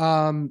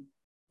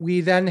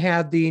 We then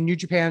had the New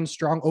Japan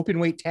Strong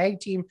Openweight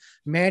Tag Team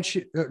match.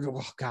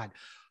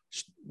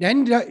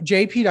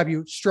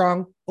 NJPW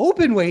Strong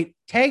Openweight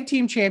Tag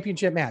Team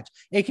Championship match,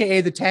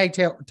 aka the tag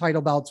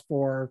title belts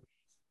for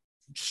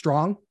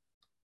strong.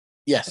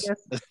 Yes.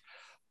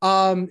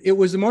 It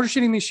was the Motor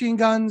City Machine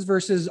Guns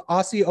versus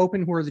Aussie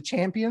Open, who are the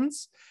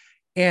champions,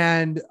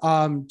 and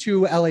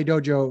two LA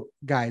Dojo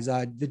guys,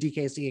 the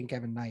DKC and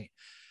Kevin Knight.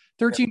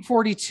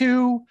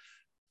 1342.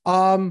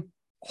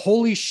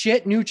 Holy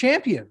shit, new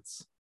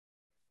champions.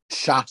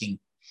 Shocking.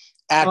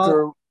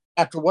 After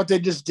what they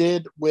just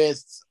did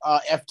with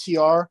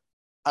FTR,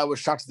 I was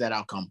shocked at that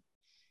outcome.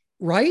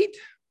 Right?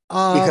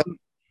 Because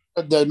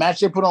the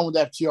match they put on with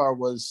FTR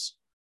was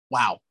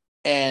wow.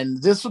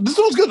 And this one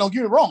was good. Don't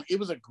get me wrong. It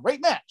was a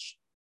great match.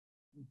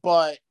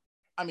 But,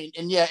 I mean,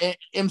 and yeah,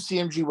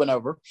 MCMG went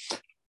over.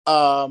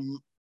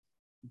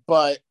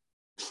 But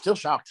still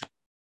shocked.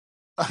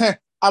 I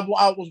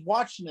was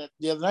watching it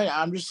the other night.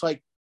 I'm just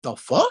like, the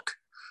fuck?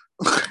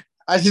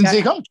 I didn't see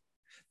it coming.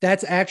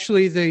 That's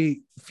actually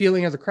the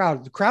feeling of the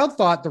crowd. The crowd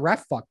thought the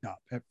ref fucked up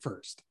at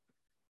first.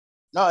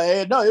 No,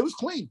 it was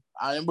clean,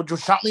 which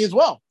shocked me as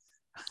well.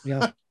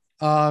 Yeah.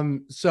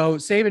 So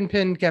Saban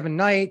pinned Kevin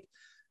Knight.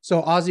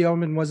 So Ozzy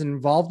Omen wasn't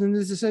involved in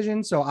this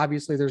decision. So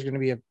obviously there's going to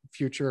be a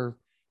future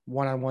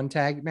one-on-one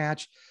tag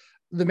match.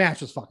 The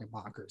match was fucking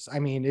bonkers. I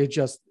mean,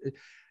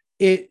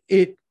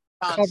 it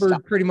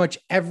covered pretty much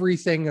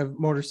everything of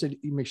Motor City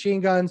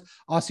Machine Guns.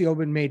 Aussie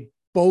Open made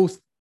both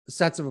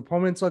sets of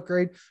opponents look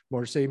great.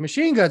 Motor City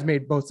Machine Guns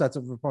made both sets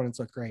of opponents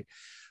look great.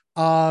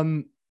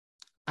 I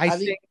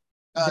think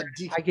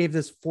I gave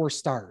this 4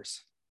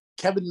 stars.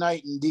 Kevin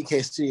Knight and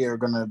DKC are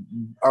gonna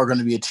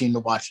be a team to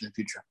watch in the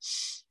future.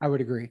 I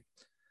would agree.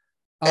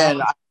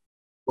 And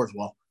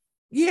worthwhile.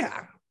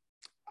 Yeah.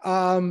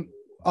 Alex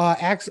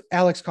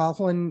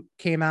Coughlin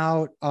came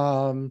out,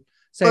 saying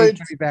he's going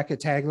to be back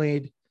at Tag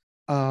Lead.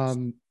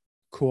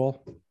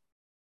 Cool.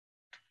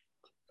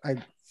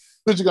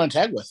 Who's he going to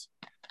tag with?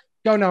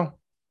 Don't know.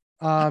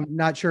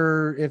 Not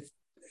sure if.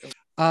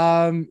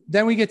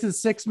 Then we get to the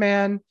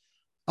 6-man.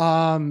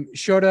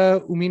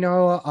 Shota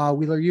Umino,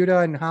 Wheeler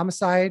Yuta, and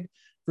Homicide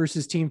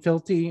versus Team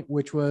Filthy,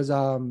 which was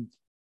Tom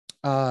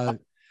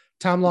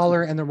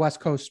Lawler and the West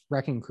Coast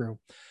Wrecking Crew.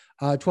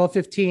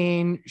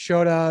 12:15,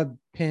 Shota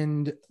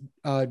pinned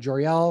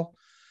Joriel.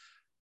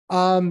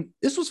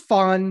 This was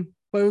fun,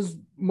 but it was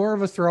more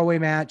of a throwaway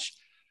match.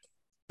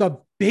 The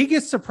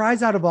biggest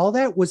surprise out of all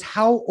that was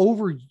how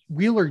over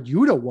Wheeler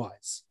Yuta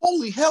was.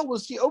 Holy hell,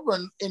 was he over?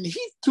 And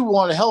he threw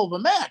on a hell of a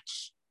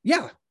match.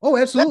 Yeah. Oh,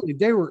 absolutely.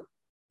 They were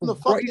the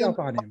right up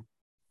on him.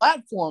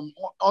 Platform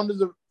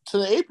to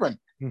the apron.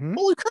 Mm-hmm.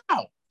 Holy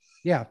cow.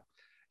 Yeah.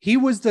 He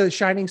was the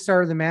shining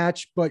star of the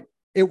match, but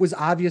it was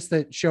obvious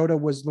that Shota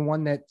was the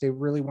one that they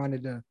really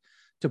wanted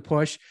to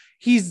push.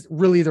 He's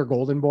really their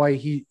golden boy.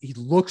 He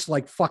looks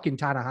like fucking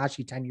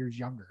Tanahashi 10 years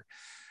younger.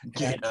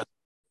 Yeah.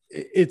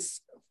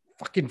 It's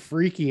fucking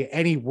freaky,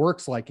 and he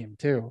works like him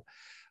too.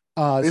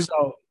 I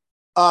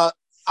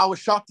was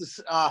shocked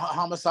that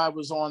Homicide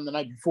was on the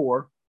night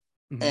before,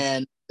 mm-hmm.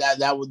 and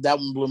that one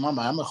blew my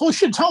mind. I'm like, holy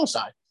shit, it's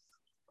Homicide.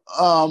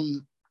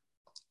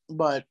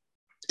 But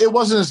it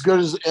wasn't as good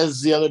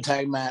as the other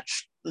tag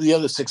match, the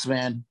other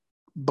 6-man.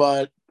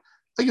 But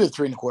I give it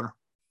 3.25.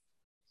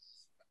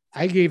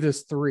 I gave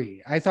this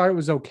 3. I thought it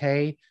was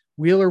okay.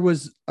 Wheeler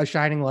was a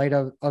shining light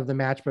of the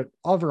match, but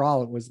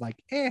overall it was like,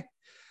 eh.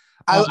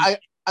 I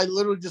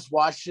literally just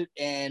watched it,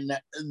 and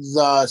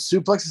the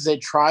suplexes they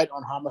tried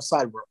on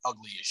Homicide were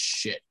ugly as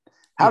shit.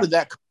 How did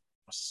that come?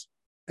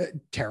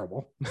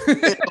 Terrible.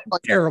 Like,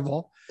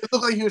 terrible. It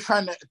looked like he was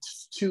trying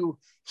to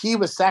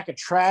heave a sack of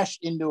trash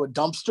into a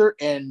dumpster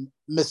and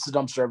miss the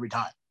dumpster every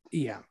time.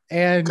 Yeah.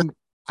 And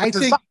I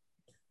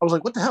was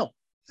like, what the hell?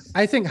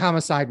 I think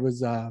Homicide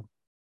was a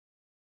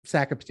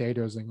sack of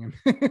potatoes in him.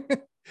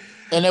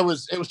 And it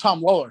was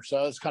Tom Lawler,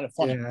 so it's kind of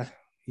funny.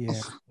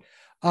 Yeah.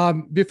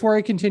 Before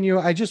I continue,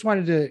 I just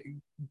wanted to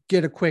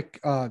get a quick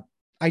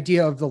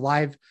idea of the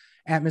live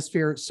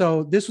atmosphere.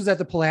 So this was at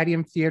the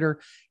Palladium Theater,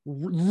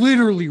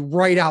 literally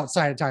right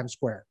outside of Times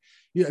Square.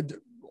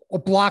 A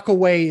block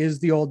away is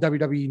the old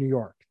WWE New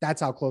York. That's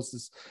how close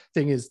this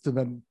thing is to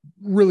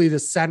the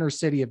center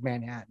city of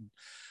Manhattan.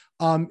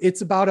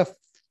 It's about a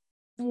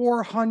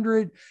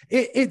 400.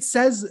 It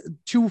says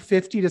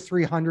 250 to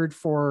 300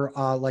 for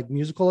like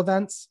musical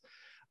events.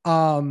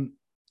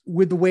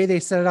 With the way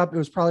they set it up, it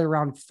was probably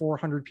around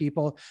 400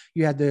 people.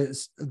 You had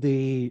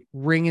the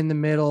ring in the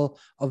middle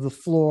of the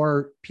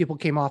floor. People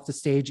came off the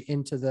stage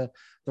into the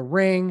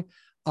ring.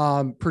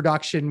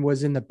 Production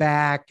was in the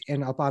back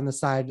and up on the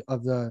side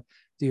of the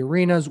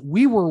arenas.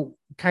 We were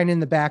kind of in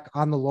the back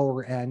on the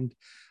lower end,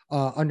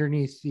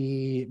 underneath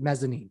the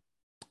mezzanine.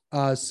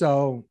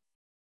 So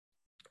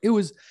it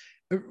was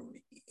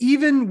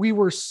even, we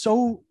were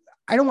so,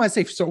 I don't want to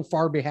say so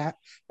far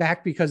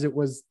back because it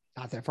was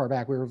not that far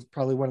back. We were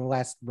probably one of the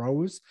last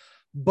rows,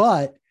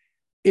 but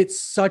it's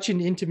such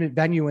an intimate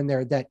venue in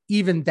there that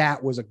even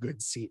that was a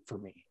good seat for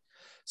me.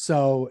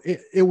 So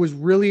it was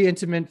really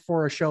intimate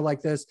for a show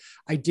like this.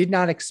 I did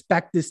not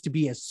expect this to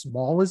be as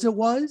small as it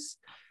was.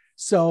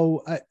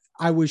 So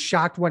I was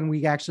shocked when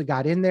we actually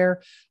got in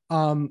there.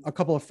 A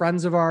couple of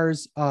friends of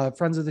ours,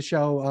 friends of the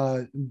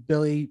show,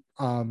 Billy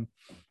of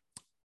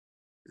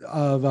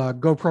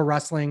GoPro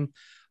Wrestling,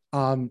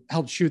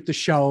 helped shoot the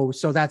show.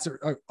 So that's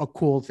a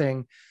cool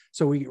thing.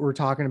 So we were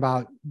talking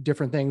about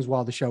different things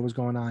while the show was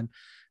going on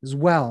as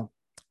well.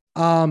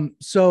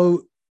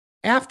 So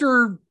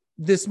after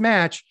this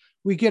match,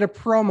 we get a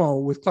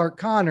promo with Clark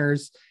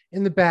Connors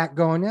in the back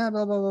going, yeah,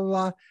 blah, blah, blah,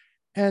 blah.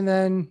 And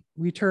then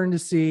we turn to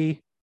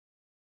see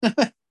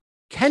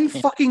Ken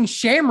fucking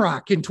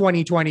Shamrock in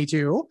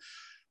 2022.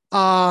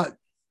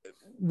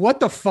 What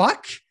the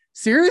fuck?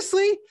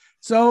 Seriously?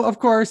 So, of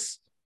course,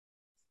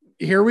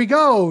 here we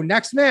go.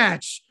 Next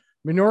match,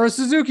 Minoru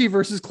Suzuki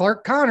versus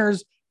Clark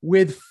Connors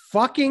with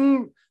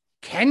fucking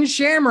Ken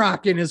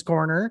Shamrock in his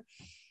corner.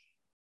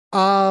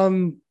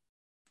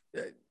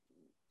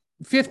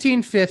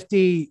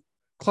 15-50.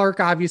 Clark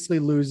obviously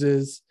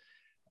loses.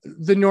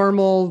 The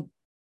normal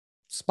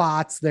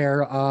spots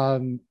there.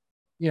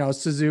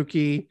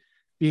 Suzuki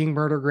being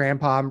murder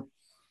grandpa.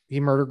 He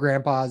murdered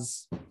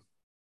grandpa's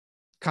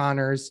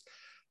Connors.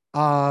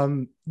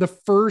 The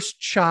first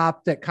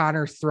chop that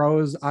Connor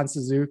throws on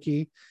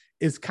Suzuki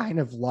is kind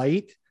of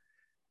light,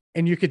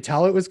 and you could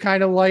tell it was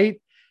kind of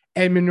light.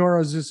 And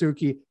Minoru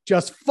Suzuki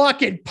just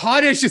fucking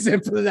punishes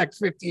him for the next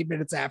 15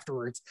 minutes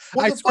afterwards.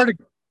 Well, I swear to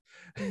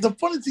God. The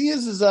funny thing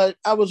is that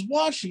I was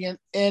watching it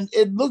and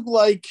it looked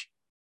like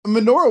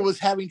Minoru was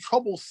having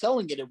trouble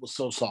selling it. It was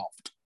so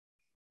soft.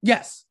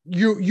 Yes,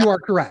 you are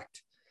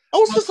correct. I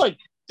was just like,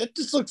 that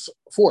just looks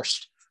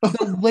forced.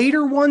 The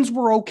later ones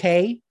were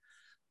okay,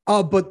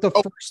 but the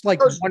first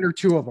one or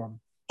two of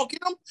them.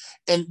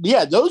 And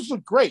yeah, those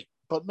look great.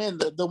 But man,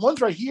 the ones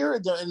right here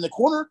in the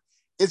corner,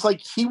 it's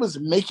like he was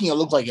making it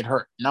look like it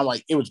hurt. And I'm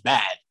like, it was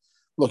bad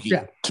looking.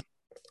 Yeah.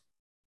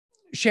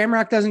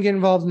 Shamrock doesn't get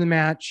involved in the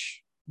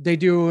match. They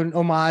do an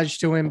homage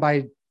to him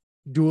by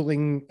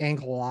dueling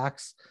ankle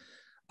locks.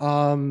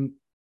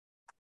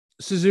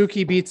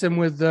 Suzuki beats him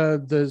with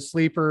the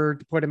sleeper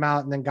to put him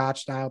out, and then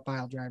Gotch style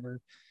pile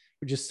driver,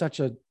 which is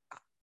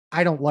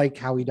I don't like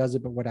how he does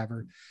it, but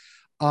whatever.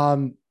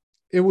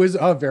 It was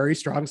a very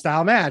strong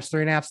style match.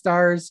 3.5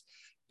 stars.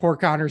 Poor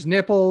Connor's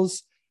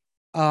nipples.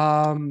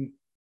 But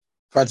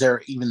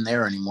they're even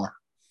there anymore.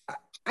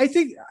 I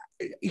think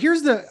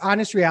here's the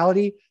honest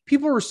reality.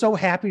 People were so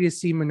happy to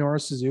see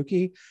Minoru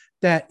Suzuki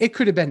that it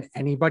could have been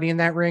anybody in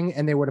that ring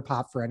and they would have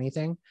popped for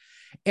anything.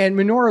 And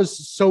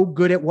Minoru's so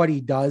good at what he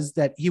does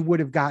that he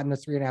would have gotten a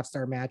 3.5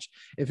 star match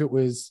if it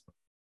was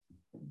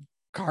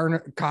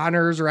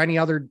Connors or any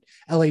other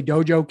LA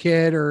Dojo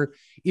kid, or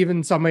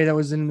even somebody that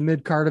was in the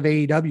mid card of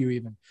AEW.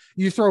 Even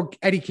you throw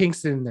Eddie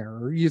Kingston in there,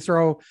 or you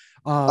throw,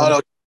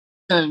 and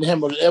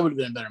him, it would have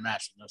been a better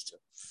match than those two.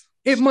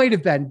 It might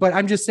have been, but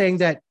I'm just saying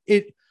that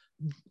it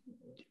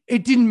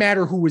didn't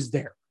matter who was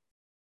there.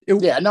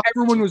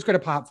 Everyone was going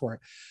to pop for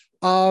it.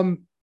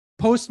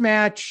 Post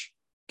match,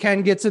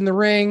 Ken gets in the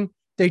ring,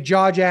 they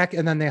jaw jack,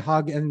 and then they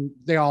hug, and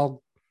they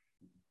all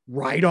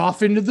ride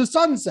off into the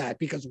sunset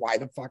because why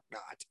the fuck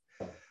not?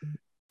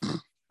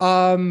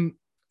 One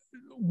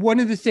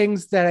of the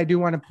things that I do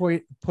want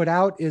to put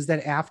out is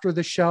that after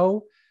the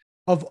show,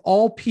 of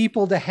all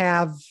people to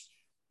have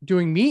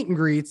doing meet and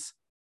greets,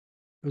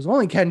 it was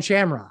only Ken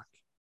Shamrock.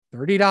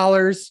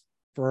 $30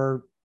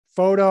 for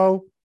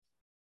photo,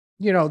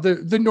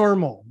 the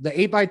normal, the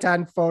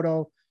 8x10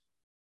 photo,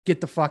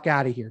 get the fuck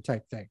out of here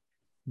type thing.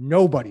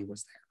 Nobody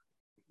was there.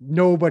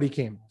 Nobody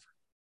came over.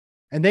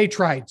 And they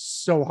tried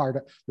so hard.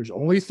 There's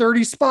only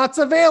 30 spots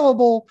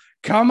available.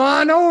 Come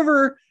on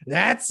over.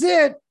 That's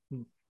it.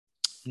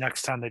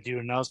 Next time they do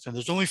an announcement,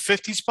 there's only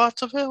 50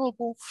 spots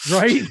available.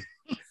 Right.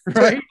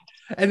 Right.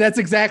 And that's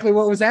exactly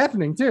what was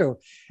happening too.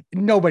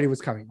 Nobody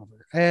was coming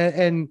over.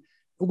 And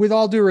with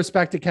all due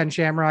respect to Ken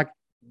Shamrock,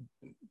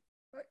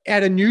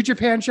 at a New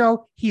Japan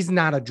show, he's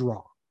not a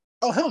draw.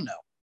 Oh, hell no.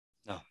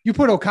 No. You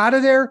put Okada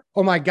there,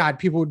 oh my God,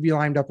 people would be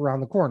lined up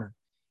around the corner.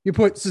 You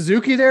put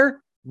Suzuki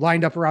there,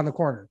 lined up around the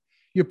corner.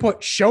 You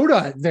put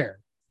Shota there,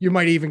 you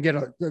might even get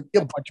a bunch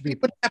of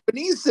people. Put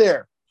Japanese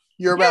there,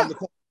 you're around the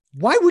corner.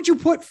 Why would you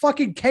put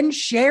fucking Ken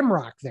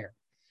Shamrock there?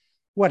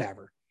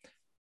 Whatever.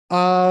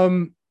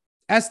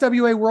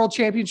 SWA World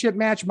Championship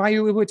match,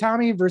 Mayu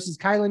Iwatani versus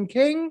Kylan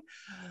King.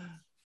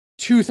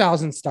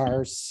 2,000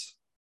 stars.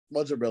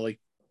 Was it really?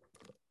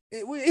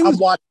 It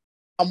was.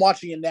 I'm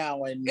watching it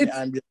now,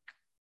 and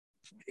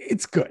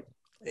it's good.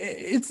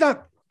 It's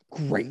not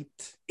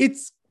great.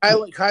 It's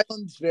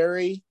Kylan's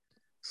very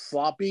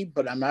sloppy,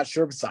 but I'm not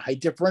sure if it's the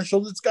height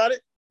differential that's got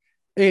it.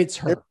 It's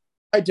her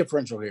height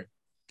differential here.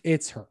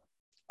 It's her.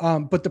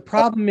 But the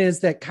problem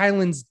is that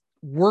Kylan's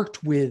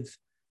worked with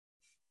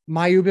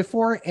Mayu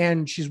before,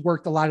 and she's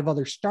worked a lot of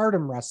other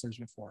Stardom wrestlers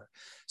before.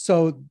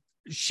 So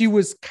she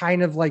was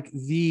kind of like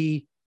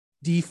the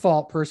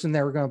default person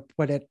that we're going to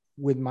put it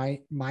with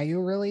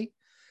Mayu, really.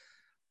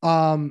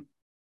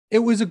 It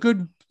was a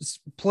good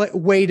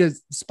way to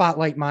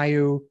spotlight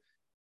Mayu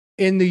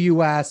in the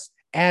US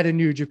at a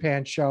New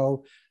Japan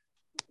show.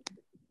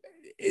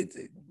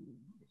 It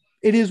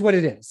is what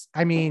it is.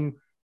 I mean,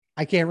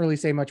 I can't really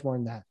say much more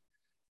than that.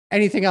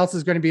 Anything else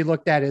is going to be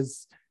looked at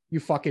as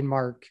you fucking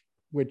mark,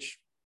 which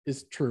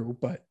is true,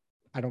 but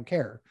I don't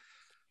care.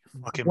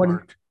 Fucking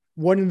mark.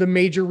 one of the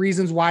major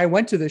reasons why I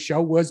went to this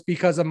show was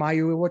because of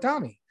Mayu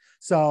Iwatani.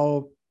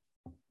 So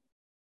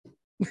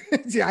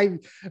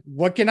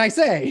what can I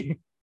say?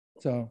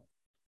 So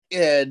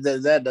yeah,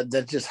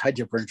 that just height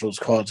differential is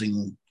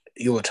causing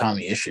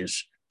Iwatani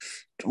issues.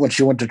 When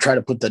she went to try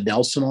to put the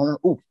Nelson on her,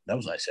 oh, that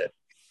was nice hit.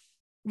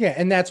 yeah,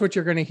 and that's what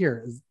you're going to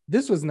hear.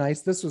 This was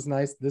nice. This was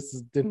nice.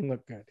 Didn't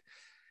look good,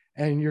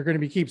 and you're going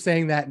to keep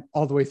saying that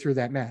all the way through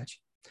that match.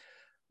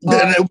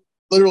 They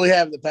literally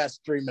have the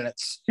past 3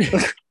 minutes.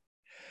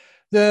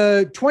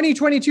 The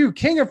 2022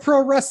 King of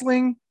Pro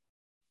Wrestling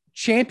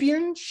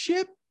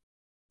Championship.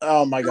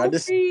 Oh my God!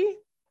 Trophy?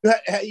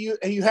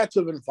 You have to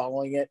have been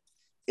following it.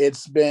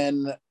 It's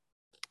been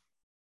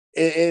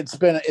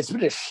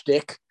a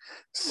shtick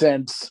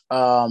since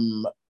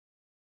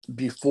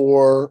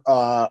before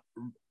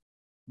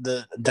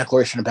the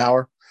Declaration of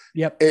Power.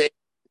 Yep.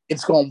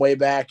 It's going way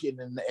back,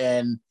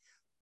 and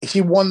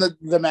he won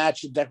the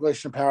match at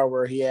Declaration of Power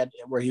where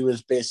he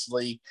was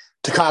basically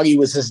Takagi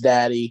was his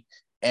daddy,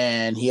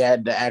 and he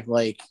had to act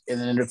like, and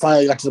then it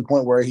finally got to the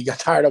point where he got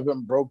tired of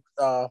him, broke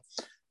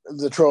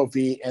the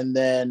trophy, and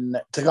then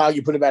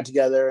Takagi put it back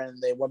together,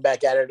 and they went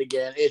back at it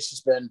again. It's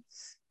just been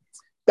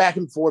back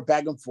and forth.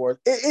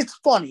 It's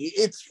funny.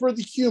 It's for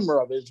the humor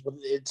of it.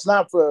 It's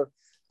not for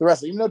the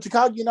wrestling. Even though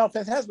Takagi and El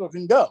Phantasmo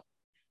can go.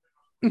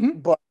 Mm-hmm.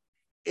 But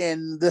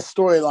in this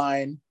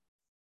storyline,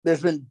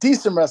 there's been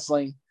decent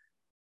wrestling,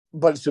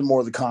 but it's been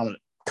more the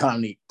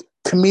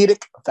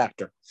comedic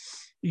factor.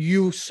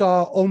 You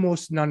saw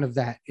almost none of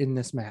that in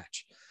this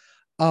match.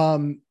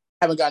 Haven't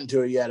gotten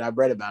to it yet. I've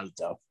read about it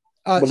though.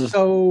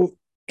 So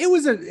it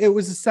was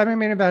a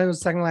semi-main event. It was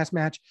the second last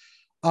match.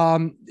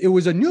 It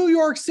was a New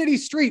York City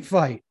street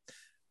fight,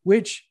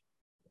 which,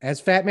 as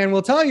Fat Man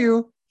will tell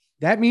you,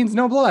 that means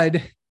no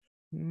blood.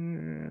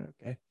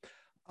 Okay.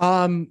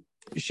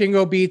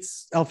 Shingo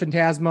beats El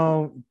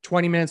Phantasmo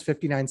 20 minutes,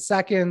 59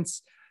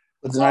 seconds.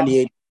 With the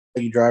 98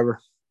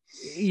 driver.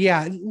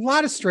 Yeah, a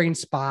lot of strange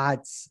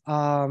spots.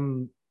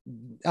 El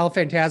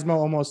Phantasmo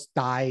almost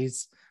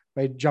dies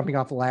by jumping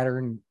off a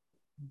ladder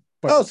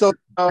Okada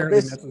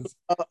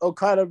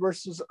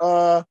versus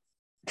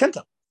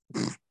Kenta.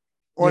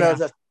 Or yeah.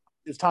 no,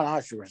 it's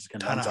Tanahashi versus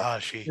Kenta.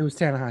 Tanahashi. It was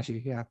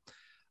Tanahashi, yeah.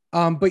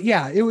 But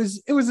yeah, it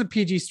was a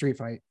PG street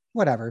fight.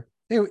 Whatever.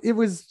 It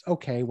was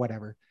okay,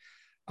 whatever.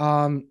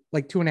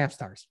 Like 2.5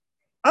 stars.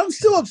 I'm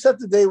still upset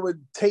that they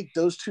would take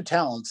those two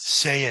talents.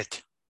 Say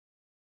it.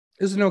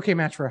 It was an okay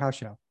match for a house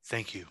show.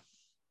 Thank you.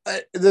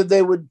 That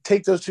they would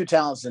take those two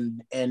talents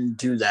and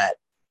do that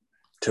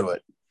to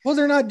it. Well,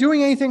 they're not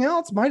doing anything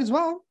else. Might as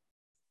well.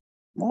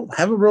 Well,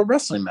 have a real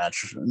wrestling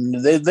match.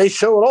 They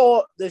show it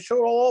all. They show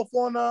it all off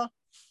on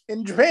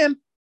in Japan.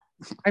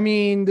 I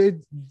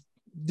mean,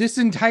 this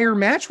entire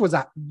show was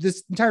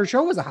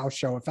a house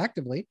show.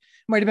 Effectively, it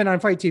might have been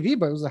on Fight TV,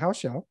 but it was a house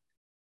show.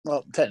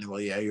 Well,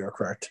 technically, yeah, you're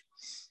correct.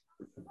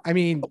 I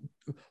mean,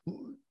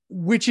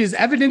 which is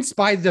evidenced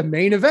by the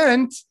main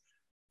event.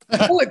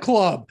 Bullet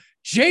Club,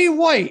 Jay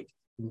White,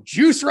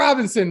 Juice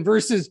Robinson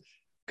versus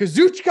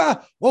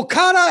Kazuchika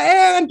Okada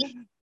and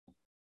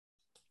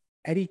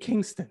Eddie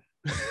Kingston.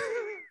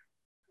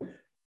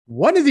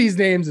 One of these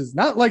names is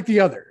not like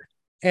the other.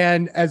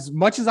 And as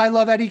much as I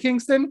love Eddie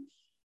Kingston,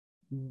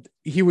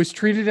 he was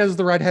treated as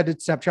the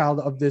redheaded stepchild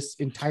of this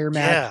entire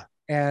match.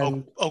 Yeah.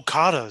 And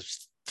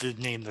Okada's the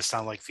name that's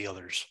not like the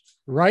others.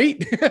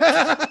 Right?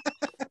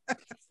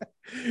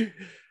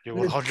 You're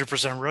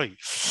 100% right.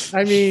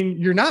 I mean,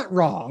 you're not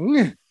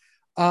wrong.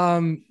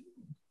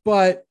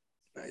 But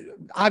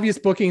obvious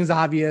booking is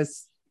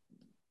obvious.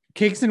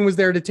 Kingston was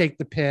there to take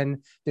the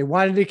pin. They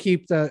wanted to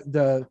keep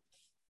the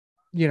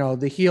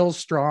heels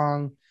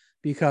strong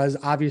because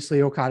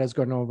obviously Okada's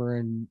going over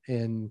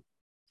in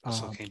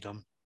Wrestle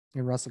Kingdom.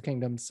 In Wrestle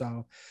Kingdom.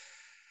 So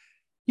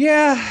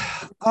yeah,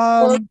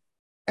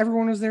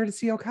 everyone was there to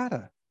see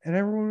Okada and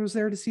everyone was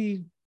there to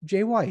see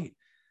Jay White.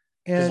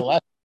 And the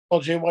last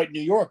Jay White in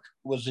New York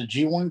was the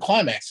G1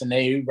 Climax, and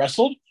they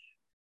wrestled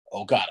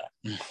Okada.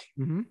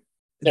 Mm-hmm.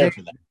 There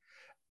for that.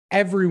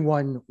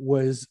 Everyone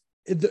was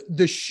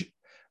the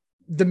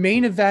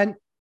main event.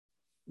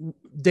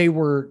 They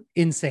were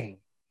insane.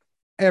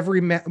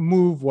 Every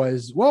move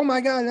was, oh my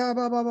God, blah,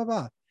 blah, blah,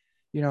 blah,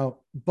 blah.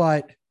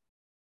 But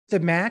the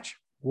match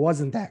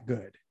wasn't that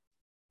good.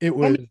 It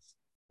was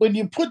when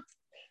you put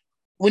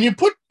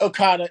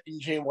Okada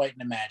and Jay White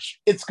in a match,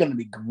 it's going to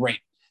be great.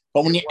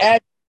 But when you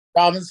add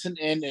Robinson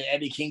in and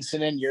Eddie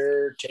Kingston in,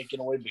 you're taking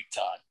away big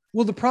time.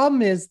 Well, the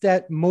problem is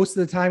that most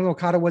of the time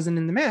Okada wasn't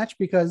in the match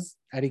because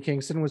Eddie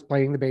Kingston was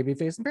playing the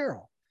babyface in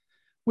peril,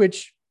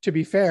 which, to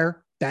be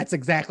fair, that's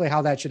exactly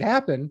how that should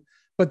happen.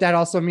 But that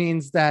also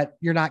means that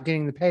you're not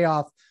getting the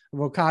payoff of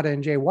Okada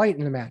and Jay White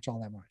in the match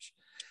all that much.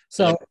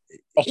 So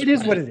it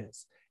is what it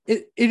is.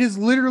 It is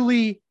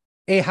literally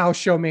a house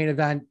show main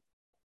event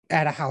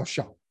at a house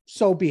show.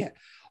 So be it.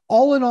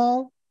 All in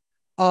all,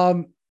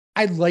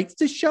 I liked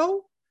the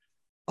show.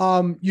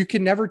 You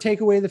can never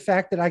take away the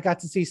fact that I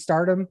got to see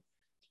Stardom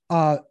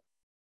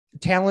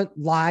talent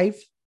live.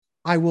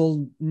 I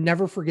will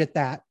never forget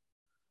that.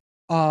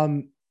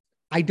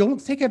 I don't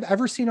think I've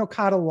ever seen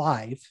Okada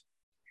live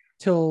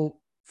till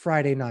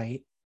Friday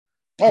night.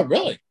 Oh,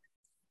 really?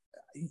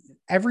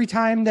 Every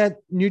time that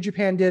New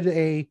Japan did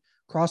a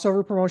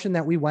crossover promotion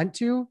that we went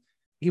to,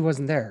 he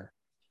wasn't there.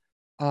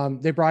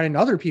 They brought in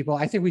other people.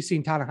 I think we've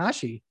seen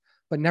Tanahashi,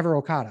 but never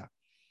Okada.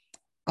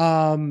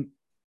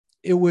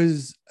 It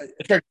was.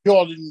 You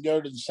all didn't go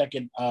to the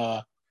second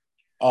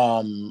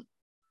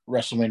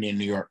WrestleMania in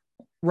New York,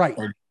 right?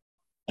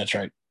 That's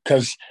right,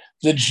 because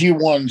the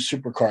G1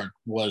 Supercard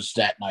was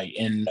that night,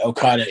 and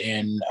Okada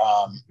and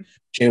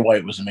Jay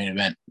White was the main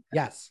event.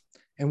 Yes,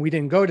 and we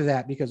didn't go to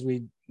that because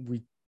we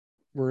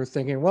were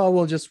thinking, well,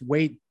 we'll just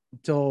wait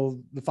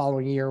till the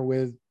following year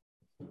with.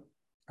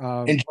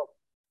 Tampa.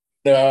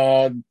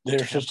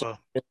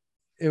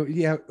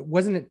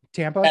 Wasn't it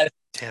Tampa?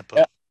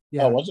 Tampa.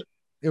 Yeah, was it?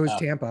 It was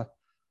Tampa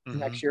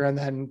next year, and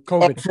then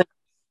COVID.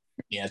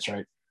 Yeah, that's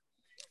right.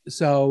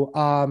 So,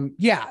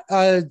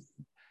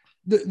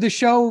 the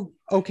show,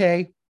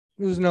 okay,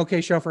 it was an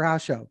okay show for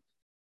house show,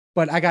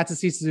 but I got to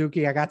see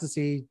Suzuki, I got to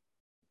see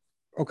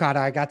Okada,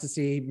 I got to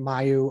see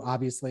Mayu.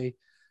 Obviously,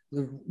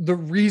 the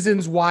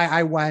reasons why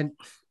I went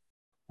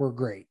were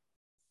great,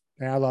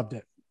 and I loved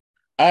it.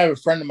 I have a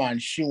friend of mine.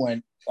 She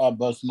went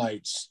both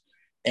nights,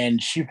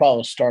 and she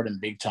followed Stardom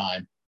big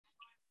time,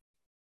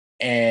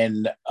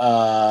 and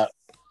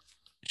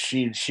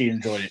she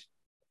enjoyed it.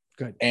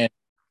 Good.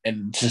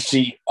 And to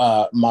see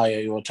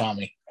Maya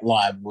Iwatani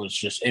live was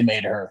just, it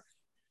made her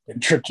a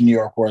trip to New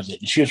York worth it.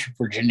 And she was from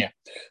Virginia.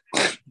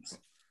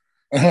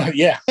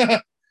 Yeah.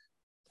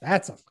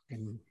 That's a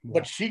fucking.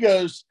 But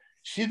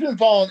she's been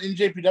following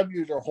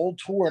NJPW their whole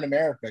tour in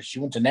America. She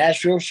went to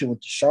Nashville. She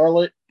went to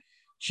Charlotte.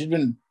 She's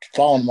been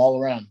following them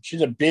all around.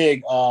 She's a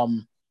big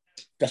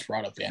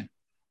Desperado fan.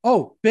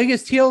 Oh,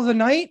 biggest heel of the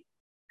night?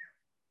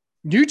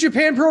 New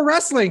Japan Pro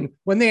Wrestling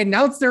when they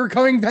announced they were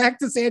coming back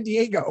to San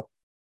Diego.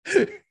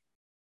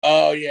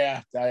 Oh,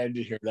 yeah. I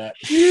did hear that.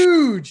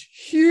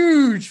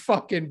 Huge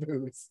fucking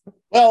booth.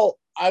 Well,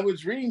 I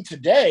was reading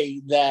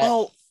today that...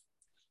 Well,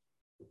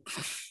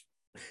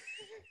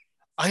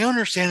 I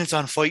understand it's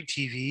on Fight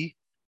TV,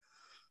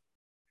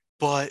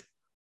 but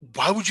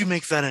why would you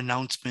make that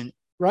announcement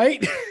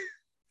right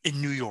in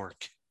New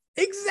York?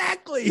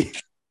 Exactly.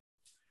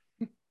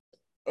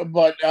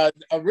 But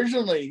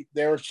originally,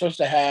 they were supposed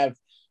to have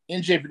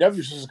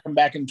NJPW supposed to come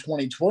back in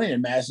 2020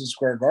 in Madison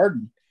Square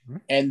Garden.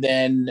 And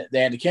then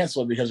they had to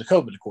cancel it because of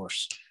COVID, of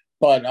course.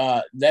 But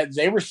that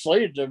they were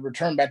slated to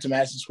return back to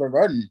Madison Square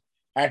Garden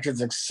after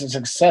the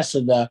success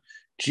of the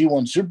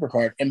G1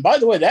 Supercard. And by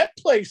the way, that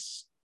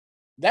place,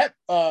 that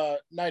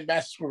night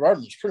Madison Square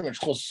Garden was pretty much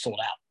close to sold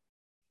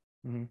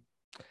out. Mm-hmm.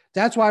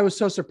 That's why I was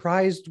so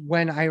surprised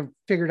when I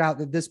figured out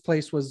that this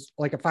place was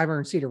like a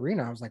 500-seat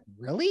arena. I was like,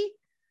 really?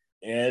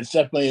 Yeah, it's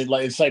definitely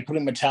like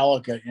putting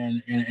Metallica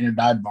in a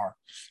dive bar.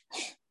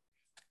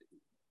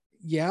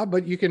 Yeah,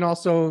 but you can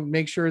also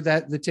make sure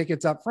that the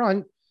tickets up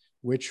front,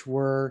 which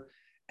were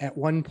at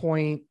one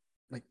point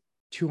like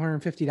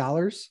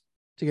 $250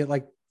 to get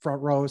like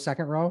front row,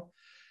 second row,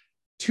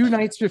 2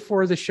 nights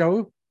before the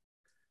show,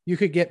 you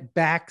could get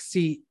back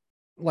seat,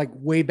 like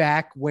way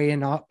back, way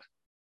and up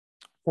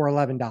for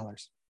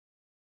 $11.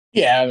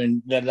 Yeah, I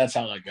mean, that's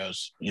how that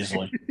goes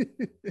easily.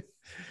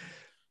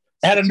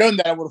 Had I known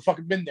that, I would have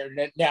fucking been there.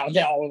 Now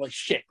we're like,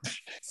 shit.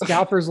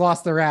 Scalpers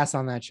lost their ass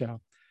on that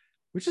show,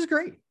 which is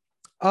great.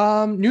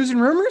 News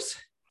and rumors?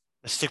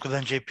 Let's stick with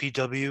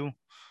NJPW.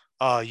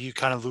 You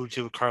kind of alluded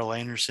to with Carl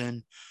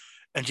Anderson.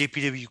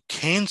 NJPW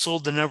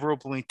canceled the Never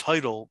Openly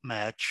title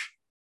match,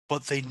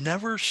 but they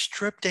never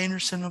stripped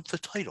Anderson of the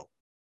title.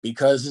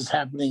 Because it's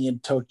happening in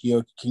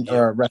Tokyo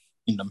or Wrestle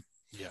Kingdom.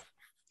 Yeah.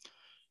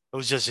 It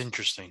was just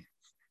interesting.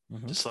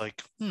 Mm-hmm. Just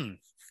like,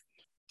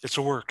 it's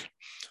a work.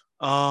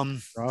 Billy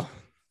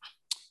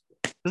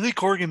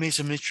Corgan made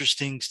some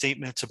interesting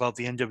statements about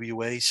the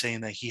NWA,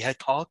 saying that he had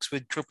talks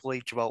with Triple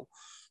H about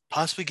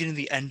possibly getting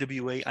the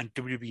NWA on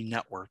WWE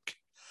Network.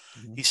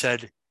 Mm-hmm. He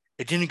said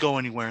it didn't go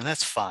anywhere, and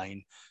that's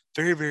fine.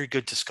 Very, very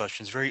good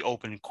discussions, very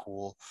open and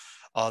cool.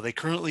 They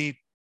currently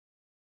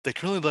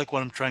like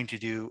what I'm trying to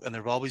do, and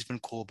they've always been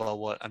cool about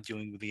what I'm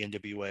doing with the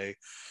NWA.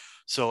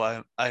 So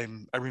I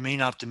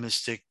remain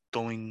optimistic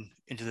going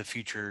into the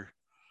future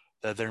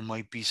that there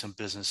might be some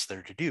business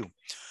there to do.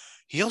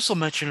 He also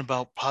mentioned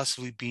about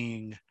possibly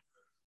being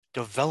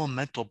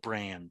developmental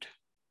brand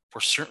for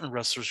certain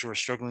wrestlers who are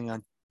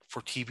struggling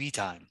for TV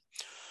time.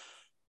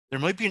 There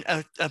might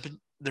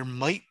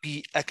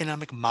be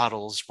economic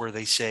models where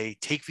they say,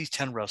 take these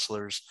 10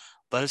 wrestlers,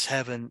 let us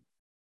have an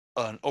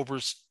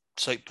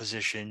oversight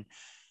position.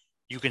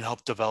 You can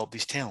help develop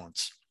these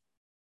talents.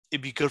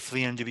 It'd be good for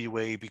the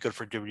NWA. It'd be good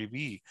for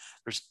WWE.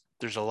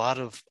 There's a lot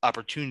of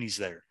opportunities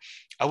there.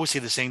 I would say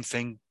the same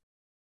thing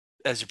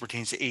as it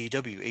pertains to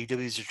AEW. AEW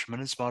is a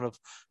tremendous amount of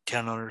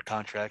talent under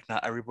contract.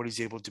 Not everybody's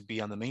able to be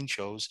on the main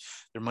shows.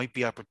 There might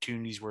be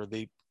opportunities where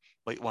they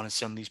might want to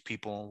send these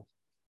people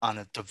on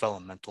a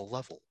developmental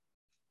level.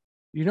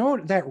 You know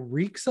what that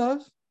reeks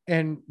of?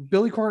 And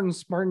Billy Corgan's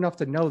smart enough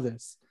to know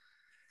this,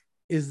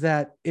 is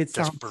that it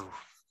sounds...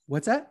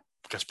 What's that?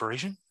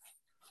 Desperation?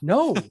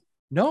 No.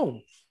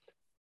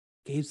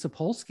 Gabe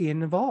Sapolsky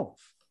and Evolve.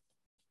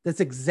 That's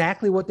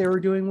exactly what they were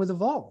doing with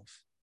Evolve.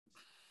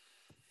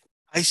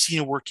 I see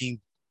it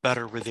working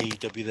better with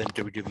AEW than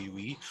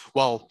WWE.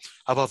 Well,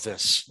 how about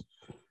this?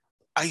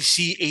 I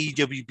see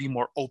AEW be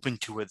more open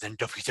to it than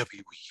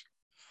WWE.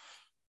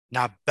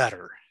 Not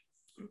better.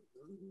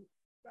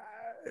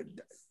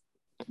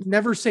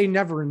 Never say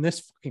never in this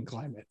fucking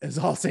climate, as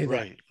I'll say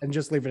that, and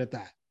just leave it at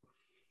that.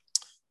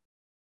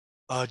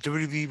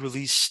 WWE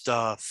released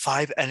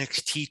 5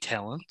 NXT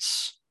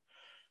talents.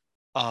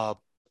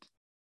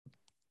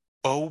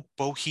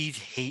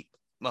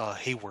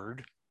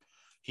 Hayward.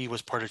 He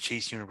was part of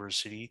Chase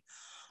University.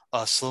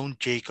 Sloane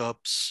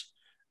Jacobs,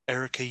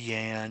 Erica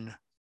Yan,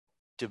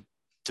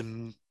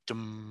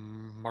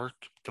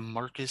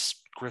 DeMarcus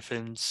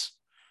Griffins,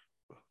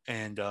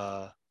 and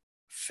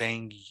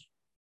Fang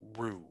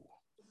Ru.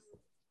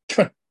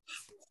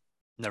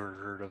 Never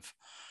heard of.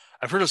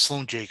 I've heard of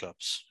Sloane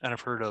Jacobs, and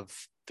I've heard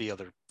of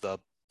the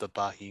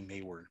Bahim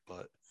Hayward,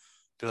 but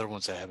the other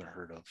ones I haven't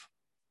heard of.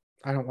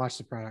 I don't watch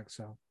the product,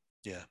 so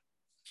yeah.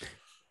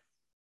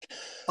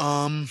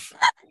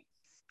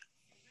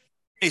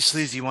 Hey,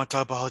 Sleazy, you want to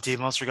talk about how Dave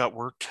Meltzer got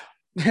worked?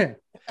 Yeah.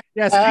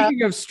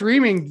 Speaking of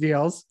streaming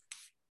deals,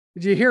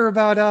 did you hear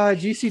about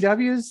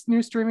GCW's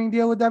new streaming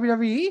deal with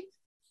WWE?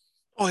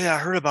 Oh yeah, I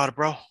heard about it,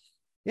 bro.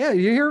 Yeah,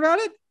 you hear about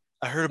it?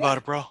 I heard about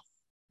it, bro.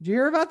 Did you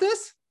hear about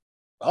this?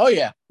 Oh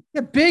yeah.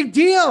 Yeah, big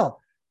deal.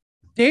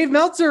 Dave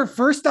Meltzer,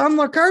 first on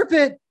the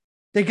carpet.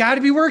 They got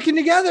to be working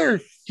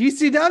together.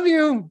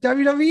 GCW,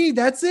 WWE,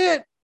 that's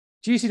it.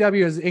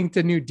 GCW has inked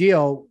a new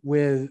deal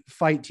with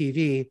Fight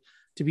TV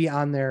to be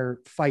on their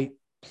Fight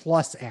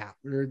Plus app,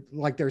 or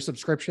like their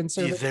subscription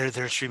service. Yeah,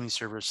 their streaming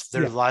service.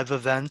 Their live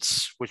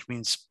events, which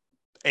means,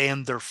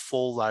 and their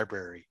full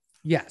library.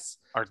 Yes.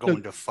 Are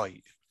going to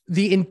Fight.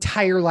 The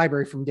entire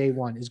library from day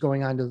one is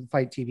going on to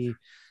Fight TV,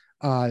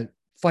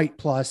 Fight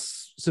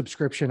Plus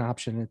subscription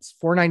option. It's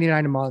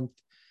 $4.99 a month.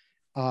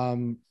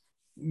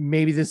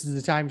 Maybe this is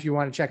the time if you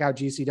want to check out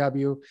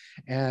GCW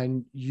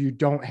and you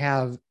don't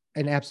have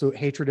an absolute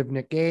hatred of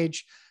Nick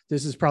Gage.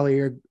 This is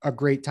probably a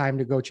great time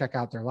to go check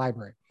out their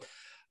library.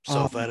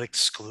 So that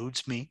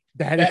excludes me.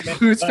 That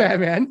excludes Fat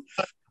Man.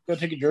 Go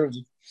take a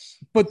jersey.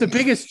 But the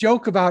biggest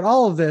joke about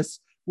all of this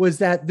was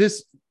that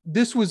this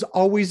was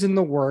always in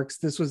the works.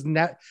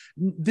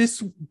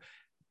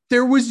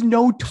 There was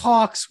no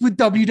talks with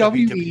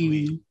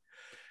WWE.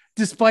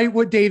 Despite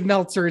what Dave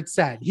Meltzer had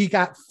said. He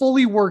got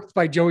fully worked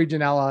by Joey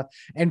Janela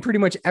and pretty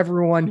much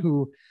everyone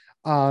who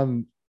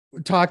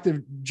talked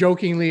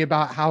jokingly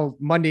about how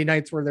Monday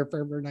nights were their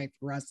favorite night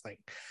for wrestling.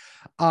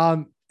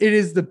 It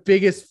is the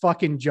biggest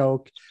fucking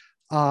joke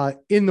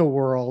in the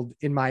world,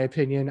 in my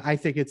opinion. I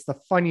think it's the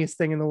funniest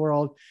thing in the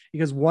world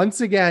because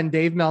once again,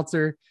 Dave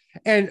Meltzer,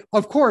 and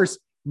of course,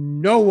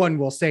 no one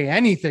will say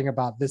anything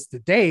about this to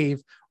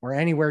Dave or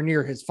anywhere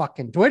near his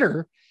fucking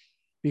Twitter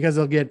because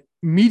they'll get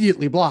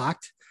immediately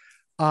blocked.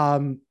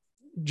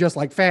 Just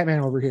like Fat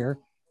Man over here.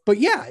 But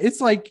yeah, it's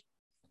like,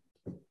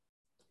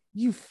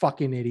 you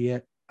fucking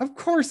idiot. Of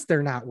course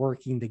they're not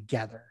working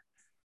together.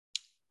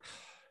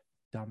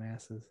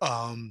 Dumbasses.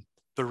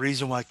 The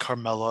reason why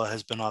Carmella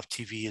has been off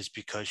TV is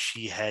because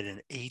she had an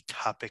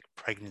ectopic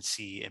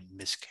pregnancy and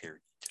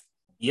miscarried.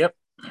 Yep.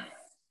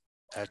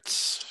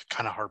 That's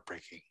kind of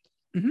heartbreaking.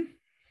 Mm-hmm.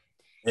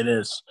 It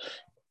is.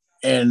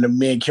 And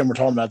me and Kim were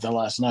talking about that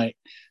last night.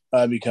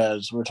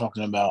 Because we're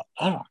talking about,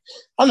 I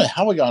don't know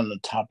how we got on the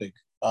topic.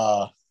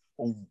 Wow,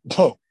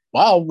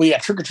 we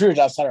had trick-or-treaters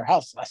outside our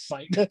house last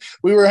night.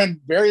 We were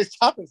on various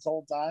topics the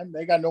whole time.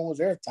 They got no one's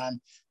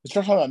airtime. We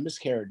started talking about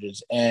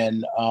miscarriages.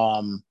 And,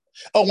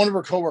 one of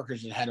her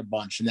coworkers had a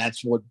bunch, and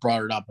that's what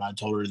brought it up. And I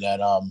told her that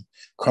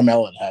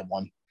Carmella had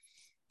one.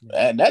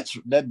 And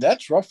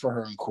that's rough for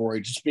her and Corey.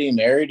 Just being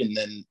married and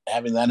then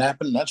having that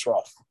happen, that's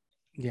rough.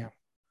 Yeah.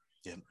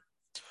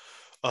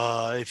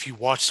 If you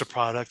watch the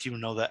product, you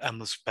know that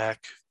Emma's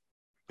back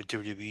with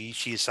WWE.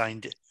 She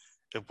signed,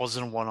 it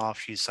wasn't a one-off.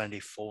 She signed a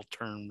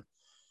full-term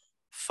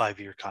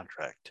 5-year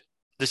contract.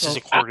 This is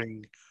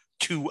according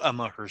to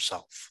Emma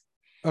herself.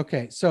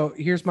 Okay, so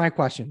here's my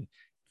question: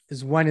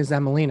 when is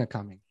Emelina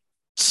coming?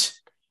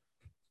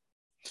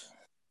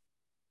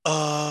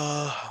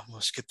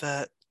 Let's get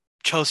that.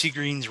 Chelsea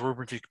Green's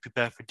rumored to be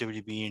back with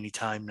WWE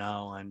anytime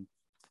now. I'm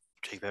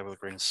take that with a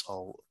grain of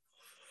salt.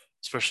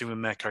 Especially when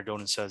Matt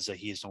Cardona says that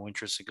he has no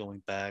interest in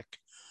going back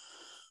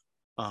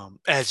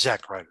as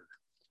Zack Ryder.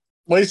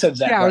 Well, he said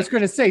Zack Ryder. I was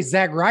going to say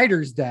Zack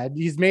Ryder's dead.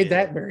 He's made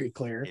that very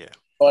clear. Yeah,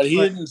 but he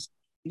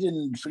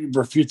didn't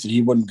refute that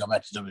he wouldn't go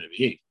back to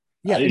WWE.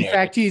 Yeah, in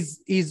fact,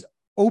 he's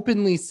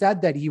openly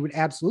said that he would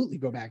absolutely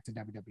go back to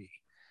WWE.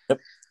 Yep.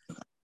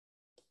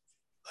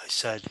 I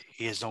said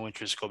he has no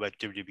interest to go back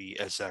to WWE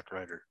as Zack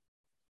Ryder.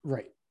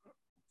 Right.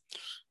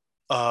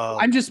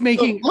 I'm just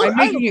making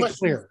it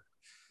clear.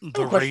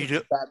 The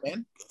radio.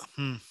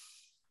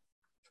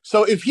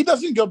 So if he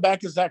doesn't go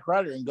back as Zack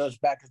Ryder and goes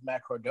back as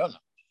Matt Cardona,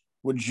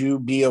 would you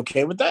be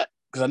okay with that?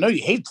 Because I know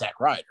you hate Zack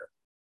Ryder.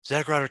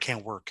 Zack Ryder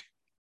can't work,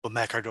 but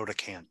Matt Cardona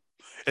can.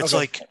 It's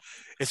like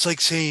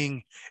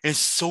saying, it's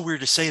so weird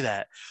to say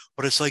that,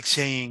 but it's like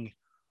saying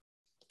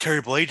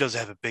Terry Blade doesn't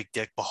have a big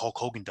dick, but Hulk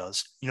Hogan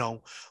does.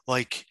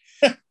 Like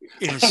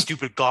in his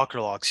stupid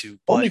Gawker lock suit.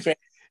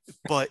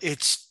 But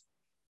it's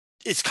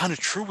kind of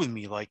true with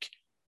me. Like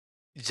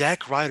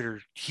Zack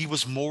Ryder, he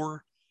was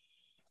more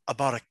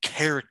about a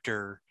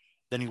character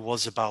than he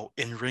was about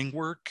in-ring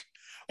work.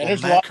 And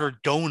well, Matt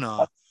Cardona,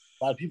 a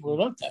lot of people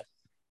who love that.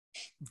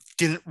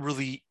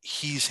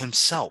 He's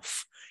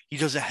himself. He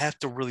doesn't have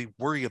to really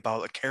worry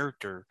about a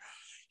character.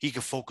 He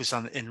can focus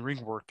on the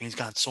in-ring work, and he's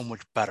gotten so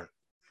much better.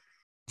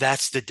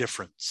 That's the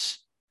difference.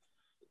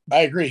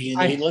 I agree. He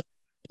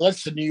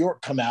lets the New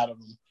York come out of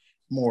him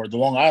more, the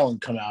Long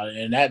Island come out,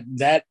 and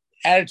that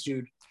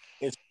attitude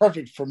is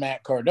perfect for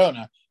Matt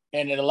Cardona,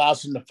 and it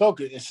allows him to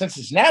focus. Since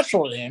it's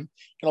natural to him,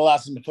 it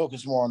allows him to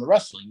focus more on the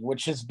wrestling,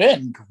 which has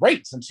been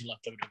great since he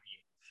left WWE.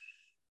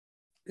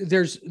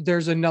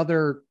 There's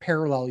another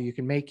parallel you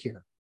can make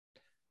here.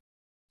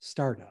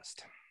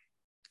 Stardust.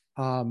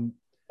 There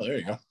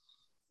you go.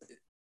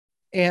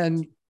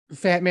 And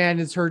Fat Man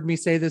has heard me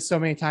say this so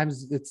many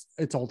times,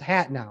 it's old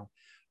hat now.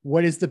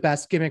 What is the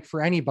best gimmick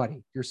for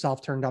anybody?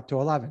 Yourself turned up to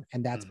 11,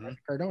 and that's Matt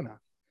Cardona.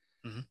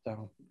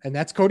 So, and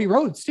that's Cody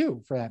Rhodes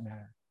too, for that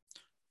matter.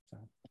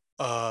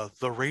 So.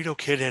 The Laredo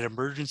Kid had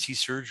emergency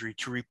surgery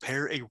to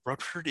repair a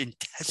ruptured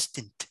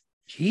intestine.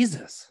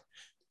 Jesus.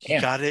 He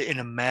got it in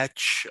a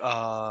match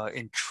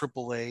in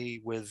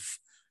AAA with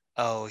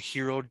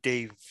Hero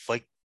de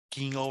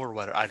Vikingo or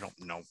whatever. I don't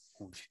know.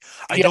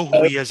 I know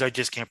who he is. I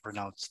just can't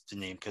pronounce the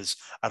name because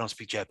I don't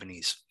speak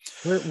Japanese.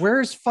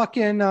 Where's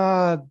fucking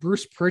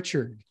Bruce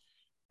Pritchard?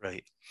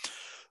 Right.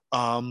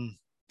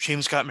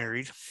 Sheamus got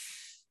married.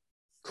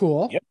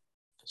 Cool. Yep.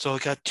 So I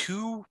got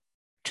two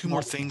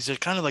more things. They're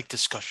kind of like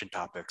discussion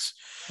topics.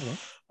 Okay.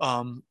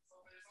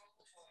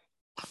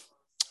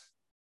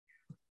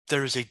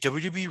 There is a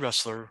WWE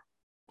wrestler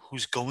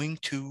who's going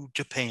to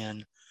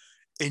Japan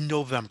in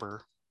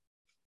November,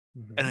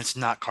 and it's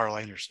not Carl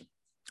Anderson.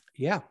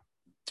 Yeah.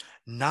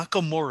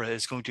 Nakamura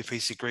is going to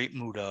face the Great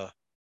Muta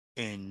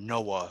in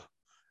Noah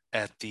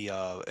at the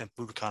at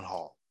Budokan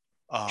Hall.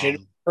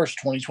 January 1st,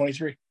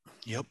 2023.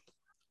 Yep.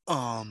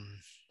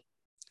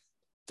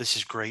 This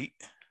is great.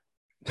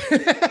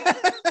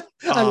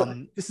 This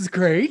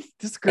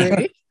is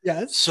great.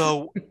 Yes.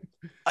 So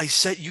I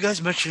said, you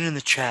guys mentioned it in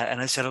the chat,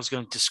 and I said I was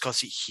going to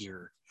discuss it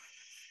here.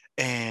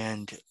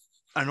 And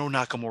I know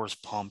Nakamura's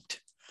pumped,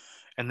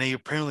 and they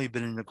apparently have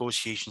been in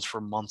negotiations for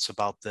months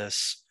about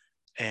this.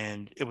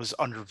 And it was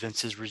under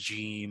Vince's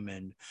regime,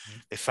 and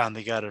they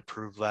finally got it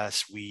approved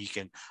last week.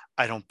 And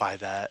I don't buy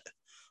that.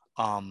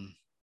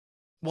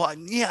 Well,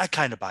 yeah, I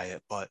kind of buy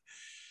it, but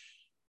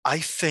I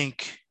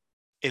think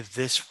if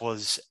this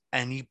was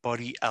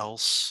anybody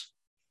else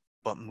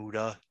but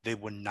Muta, they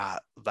would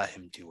not let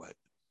him do it.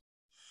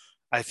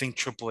 I think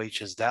Triple H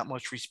has that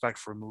much respect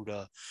for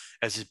Muta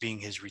as it being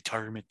his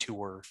retirement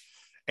tour,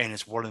 and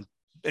it's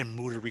and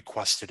Muta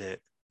requested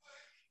it,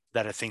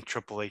 that I think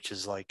Triple H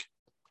is like,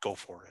 go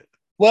for it.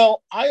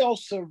 Well, I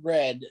also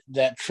read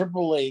that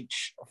Triple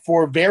H,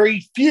 for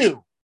very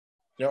few,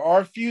 there are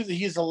a few that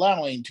he's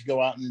allowing to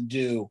go out and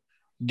do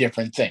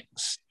different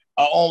things,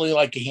 only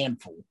like a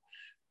handful.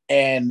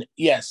 And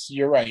yes,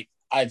 you're right.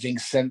 I think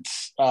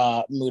since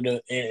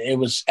Muta, it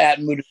was at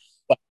Muta,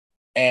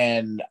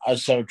 and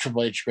so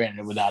Triple H granted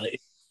it without it.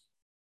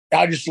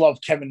 I just love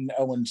Kevin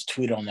Owens'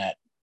 tweet on that.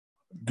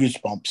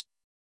 Goosebumps.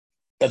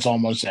 That's all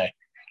I'm going to say.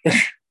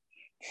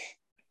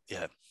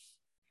 Yeah.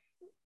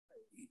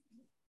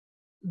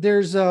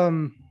 There's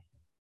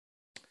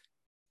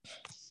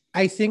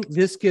I think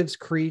this gives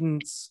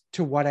credence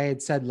to what I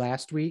had said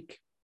last week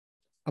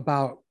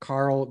about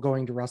Carl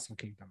going to Wrestle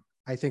Kingdom.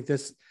 I think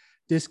this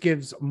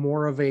gives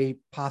more of a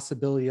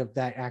possibility of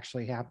that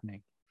actually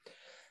happening.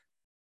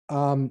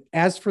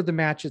 As for the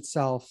match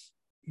itself,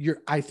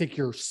 I think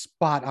you're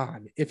spot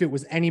on. If it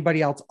was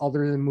anybody else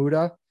other than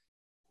Muta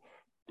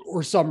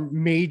or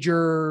some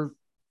major,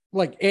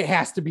 like, it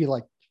has to be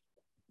like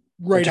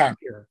right up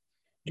here.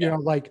 You know,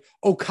 like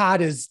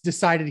Okada's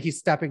decided he's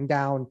stepping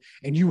down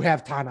and you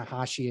have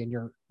Tanahashi in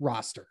your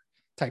roster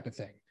type of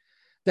thing.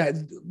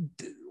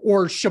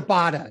 Or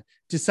Shibata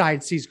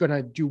decides he's going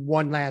to do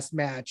one last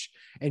match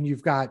and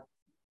you've got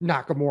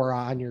Nakamura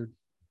on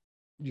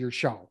your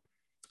show.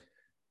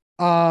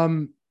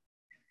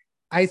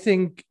 I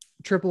think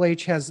Triple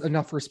H has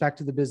enough respect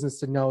to the business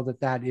to know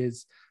that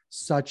is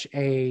such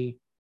a,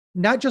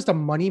 not just a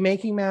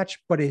money-making match,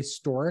 but a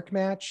historic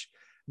match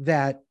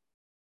that,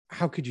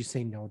 how could you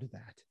say no to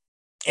that?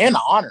 And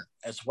honor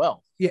as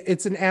well. Yeah,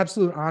 it's an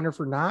absolute honor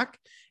for Knock.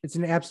 It's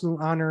an absolute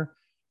honor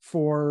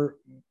for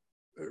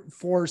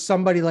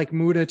somebody like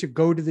Muta to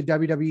go to the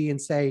WWE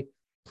and say,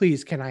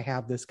 please, can I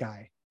have this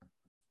guy?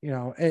 You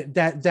know,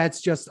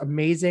 that's just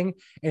amazing.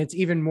 And it's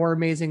even more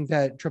amazing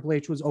that Triple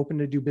H was open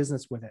to do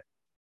business with it.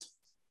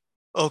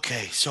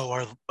 Okay, so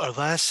our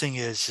last thing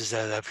is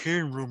that I'm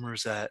hearing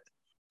rumors that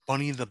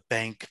Money in the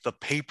Bank, the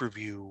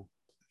pay-per-view,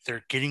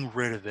 they're getting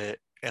rid of it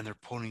and they're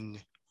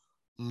putting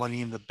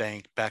Money in the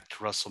Bank back to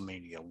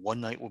WrestleMania.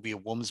 One night will be a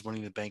women's Money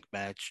in the Bank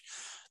match.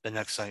 The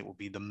next night will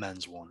be the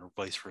men's one, or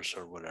vice versa,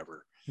 or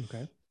whatever.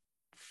 Okay.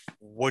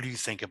 What do you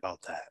think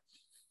about that?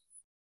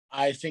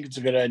 I think it's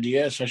a good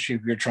idea, especially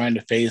if you're trying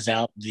to phase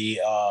out the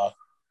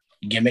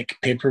gimmick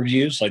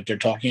pay-per-views like they're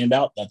talking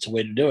about. That's a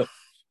way to do it.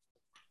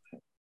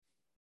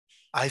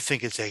 I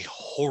think it's a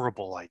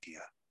horrible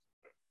idea.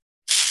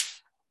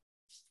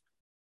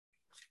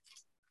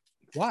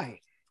 Why?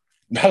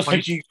 I was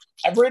like, you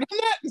elaborate on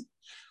that?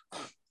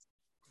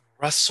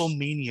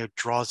 WrestleMania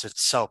draws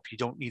itself. You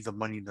don't need the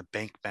Money in the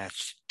Bank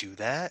match to do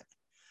that.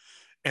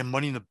 And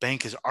Money in the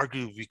Bank has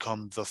arguably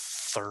become the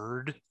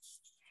third,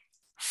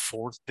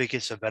 fourth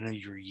biggest event of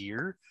your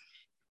year.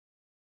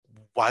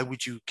 Why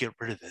would you get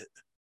rid of it?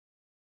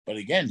 But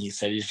again, he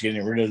said he's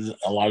getting rid of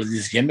a lot of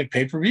these gimmick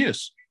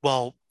pay-per-views.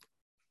 Well,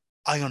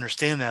 I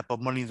understand that, but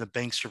Money in the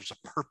Bank serves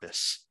a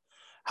purpose.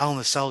 Hell in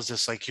the Cell is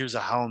just like, here's a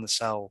Hell in the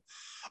Cell.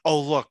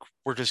 Oh, look,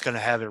 we're just going to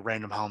have a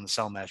random Hell in the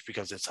Cell match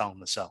because it's Hell in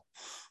the Cell.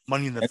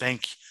 Money in the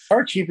Bank.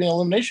 Are keeping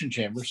Elimination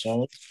Chamber,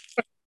 so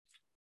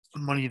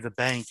Money in the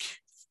Bank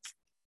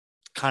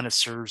kind of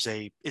serves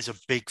is a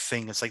big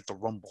thing. It's like the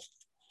Rumble.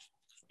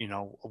 You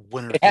know, a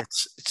winner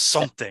gets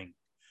something.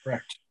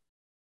 Correct.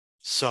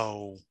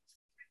 So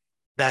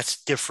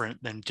that's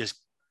different than just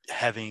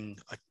having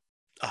a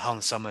Hell in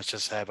the Cell match,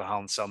 just have a Hell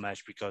in the Cell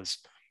match because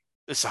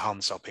it's a Hell in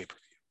the Cell pay-per-view.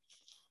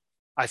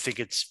 I think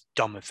it's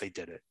dumb if they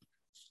did it,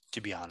 to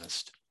be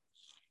honest.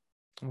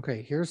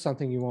 Okay, here's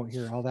something you won't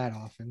hear all that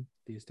often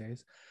these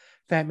days.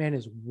 Fat Man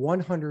is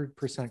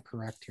 100%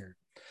 correct here.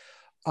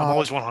 I'm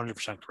always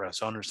 100% correct.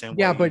 So I understand.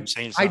 Yeah, but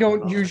I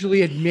don't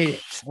usually admit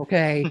it.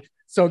 Okay,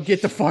 so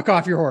get the fuck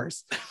off your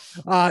horse.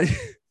 I'm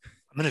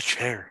in a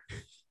chair.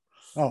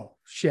 Oh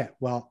shit!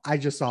 Well, I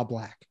just saw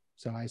black,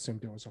 so I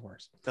assumed it was a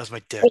horse. That was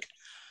my dick.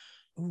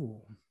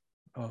 Ooh.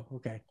 Oh,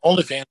 okay.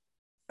 OnlyFans.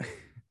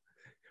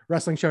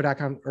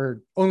 WrestlingShow.com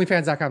or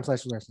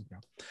OnlyFans.com/wrestling show.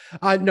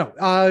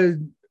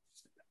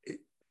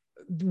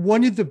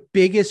 One of the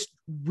biggest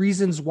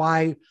reasons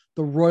why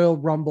the Royal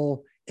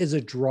Rumble is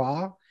a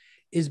draw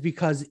is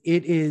because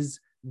it is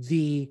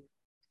the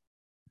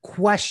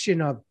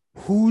question of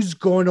who's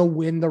going to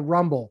win the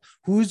Rumble,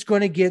 who's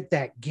going to get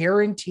that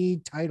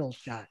guaranteed title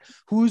shot,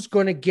 who's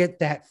going to get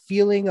that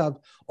feeling of,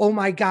 oh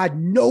my God,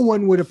 no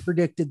one would have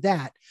predicted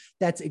that.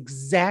 That's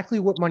exactly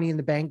what Money in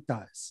the Bank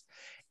does.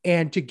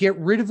 And to get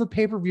rid of a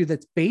pay-per-view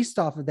that's based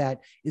off of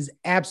that is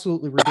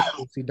absolutely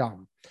ridiculously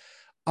dumb.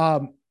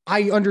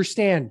 I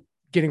understand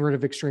getting rid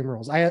of Extreme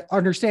Rules. I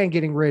understand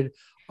getting rid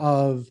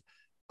of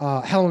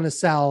Hell in a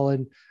Cell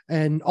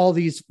and all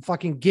these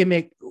fucking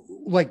gimmick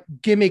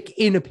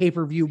in a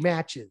pay-per-view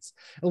matches,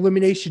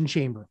 Elimination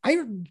Chamber.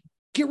 I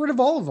get rid of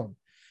all of them.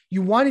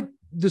 You wanted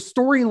the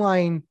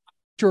storyline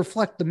to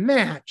reflect the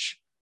match,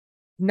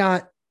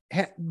 not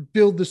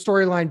build the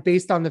storyline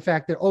based on the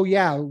fact that, oh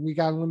yeah, we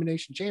got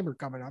Elimination Chamber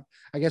coming up.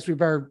 I guess we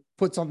better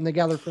put something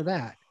together for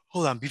that.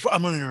 Hold on, before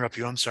I'm going to interrupt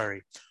you. I'm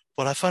sorry,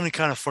 but I find it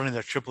kind of funny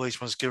that Triple H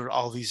wants to give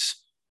all these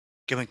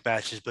gimmick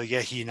matches, but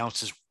yeah, he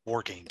announces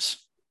War Games.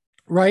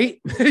 Right?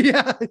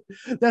 Yeah,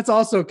 that's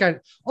also kind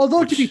of,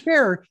 although to be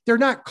fair, they're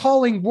not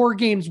calling War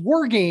Games.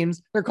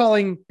 They're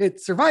calling it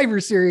Survivor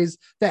Series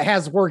that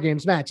has War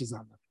Games matches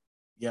on them.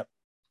 Yep.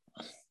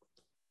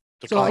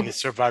 They're calling it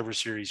Survivor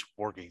Series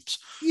War Games.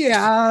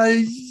 Yeah.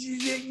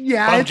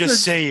 I'm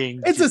just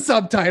saying. It's a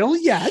subtitle,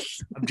 yes.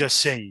 I'm just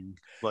saying,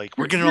 like,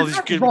 we're getting all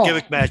these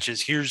gimmick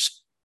matches.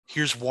 Here's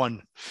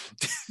one.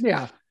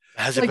 Yeah.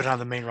 Hasn't been on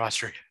the main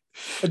roster.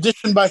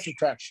 Addition by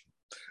subtraction.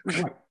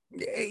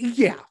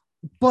 Yeah.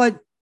 But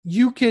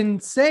you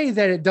can say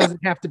that it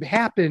doesn't have to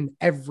happen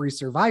every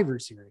Survivor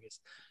Series.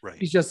 Right.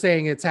 He's just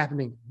saying it's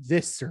happening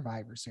this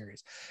Survivor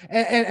Series.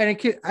 And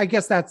I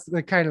guess that's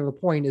the kind of the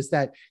point, is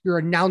that you're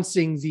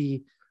announcing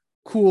the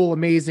cool,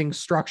 amazing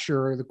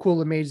structure or the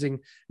cool,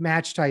 amazing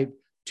match type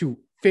to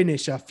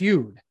finish a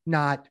feud,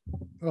 not,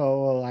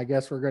 oh, well, I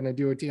guess we're going to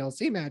do a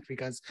TLC match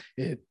because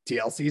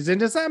TLC's in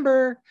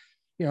December,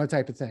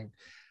 type of thing.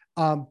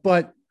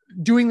 But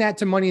doing that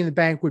to Money in the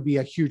Bank would be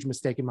a huge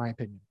mistake, in my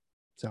opinion.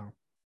 So,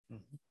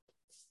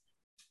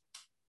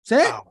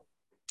 that's it. Wow.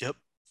 Yep.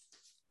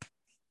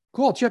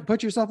 Cool. Chip,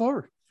 put yourself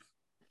over.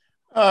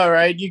 All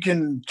right. You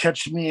can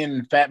catch me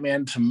in Fat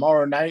Man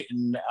tomorrow night.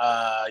 And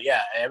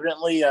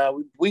evidently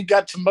we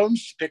got some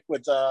bones to pick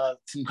with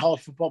some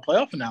college football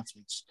playoff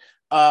announcements.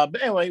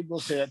 But anyway, we'll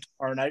say that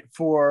tomorrow night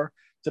for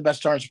the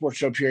Best Darn Sports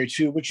Show Period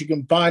 2, which you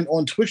can find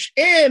on Twitch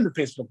and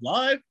Facebook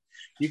Live.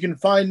 You can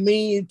find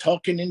me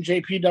talking in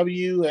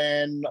JPW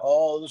and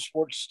all the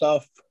sports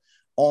stuff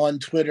on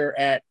Twitter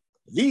at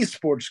The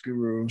Sports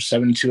Guru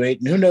 728.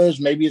 And who knows,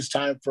 maybe it's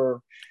time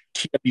for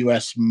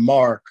TWS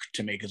Mark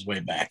to make his way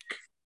back.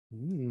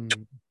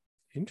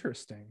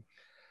 Interesting.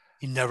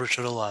 He never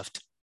should have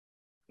left.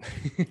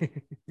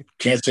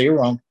 Can't say you're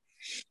wrong.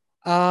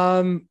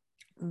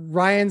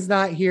 Ryan's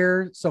not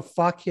here, so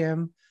fuck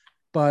him.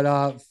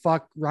 But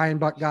fuck Ryan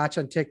Buckgotch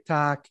on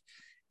TikTok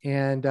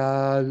and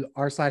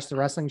r/the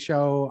wrestling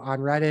show on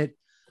Reddit.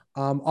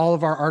 All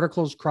of our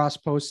articles cross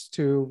post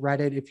to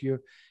Reddit.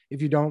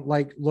 If you don't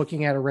like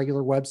looking at a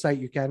regular website,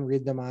 you can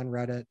read them on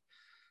Reddit.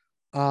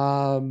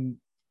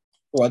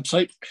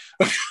 Website?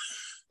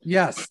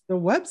 Yes, the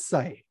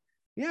website.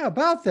 Yeah,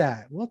 about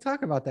that. We'll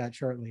talk about that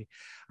shortly.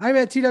 I'm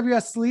at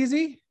TWS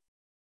Sleazy,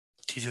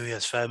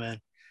 TWS Fat Man.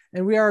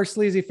 and we are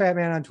Sleazy Fat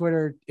Man on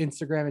Twitter,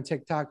 Instagram, and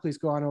TikTok. Please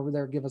go on over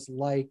there, give us a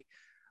like,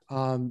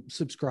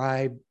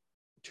 subscribe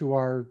to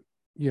our,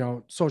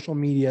 social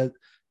media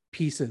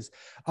pieces.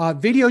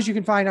 Videos you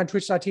can find on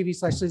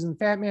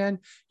twitch.tv/SleazyTheFatMan,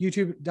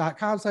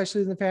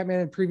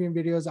 youtube.com/SleazyTheFatMan, and premium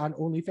videos on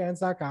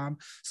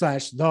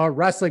onlyfans.com/The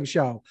Wrestling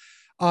Show.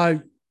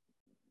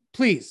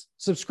 Please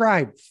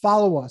subscribe,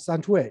 follow us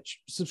on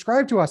Twitch,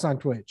 subscribe to us on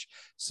Twitch,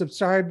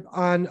 subscribe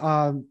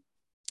on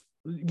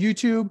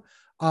YouTube,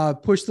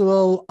 push the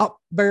little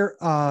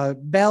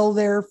bell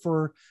there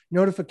for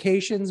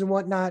notifications and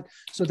whatnot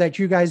so that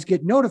you guys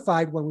get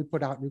notified when we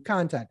put out new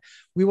content.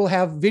 We will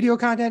have video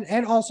content,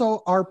 and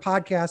also our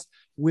podcast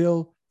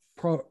will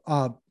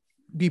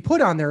be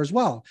put on there as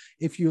well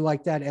if you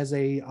like that as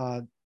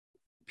a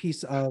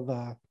piece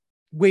of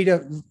way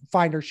to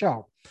find our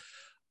show.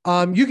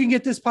 You can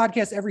get this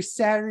podcast every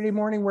Saturday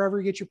morning, wherever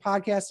you get your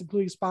podcasts,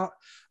 including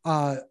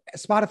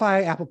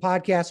Spotify, Apple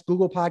Podcasts,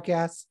 Google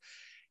Podcasts,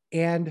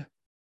 and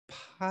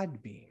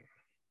Podbean.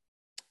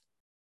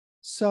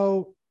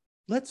 So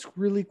let's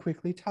really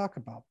quickly talk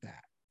about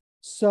that.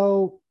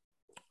 So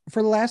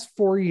for the last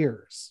 4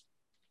 years,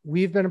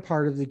 we've been a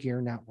part of the Gear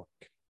Network,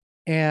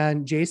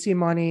 and JC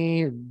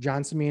Money,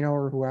 John Cimino,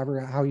 or whoever,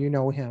 how you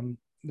know him,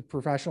 the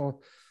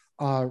professional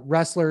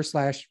wrestler /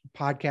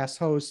 podcast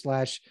host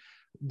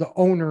 / the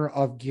owner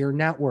of Gear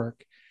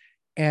Network,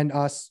 and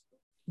us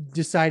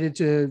decided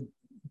to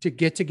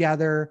get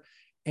together,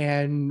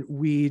 and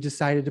we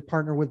decided to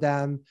partner with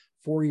them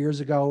 4 years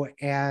ago,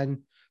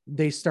 and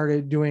they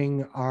started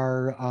doing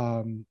our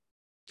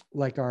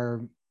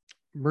our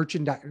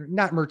merchandise,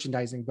 not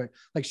merchandising, but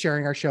like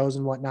sharing our shows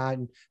and whatnot,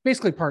 and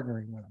basically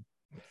partnering with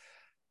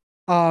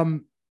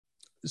them.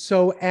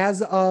 So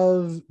as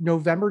of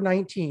November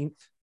 19th,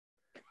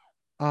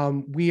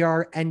 we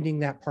are ending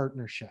that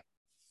partnership.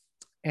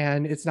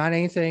 And it's not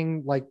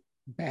anything like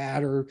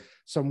bad or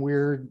some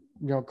weird,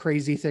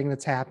 crazy thing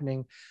that's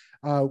happening.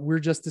 We're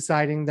just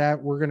deciding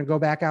that we're going to go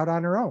back out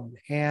on our own.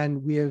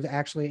 And we have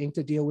actually inked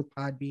a deal with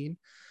Podbean.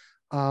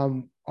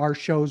 Our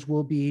shows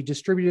will be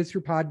distributed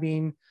through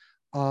Podbean.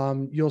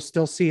 You'll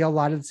still see a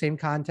lot of the same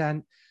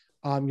content.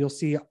 You'll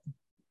see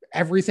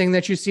everything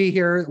that you see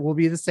here will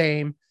be the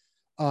same.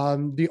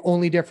 The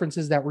only difference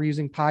is that we're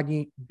using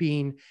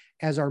Podbean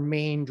as our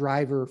main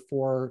driver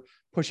for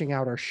pushing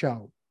out our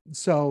show.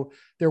 So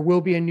there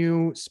will be a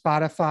new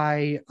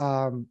Spotify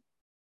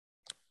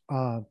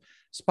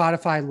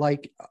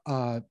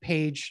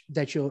page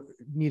that you'll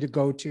need to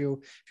go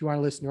to if you want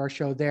to listen to our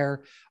show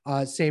there.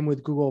 Same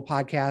with Google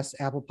Podcasts,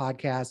 Apple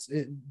Podcasts,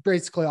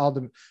 basically all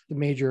the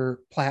major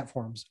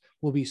platforms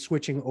will be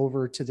switching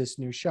over to this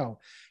new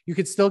show. You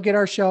could still get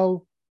our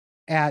show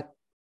at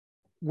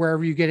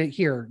wherever you get it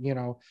here.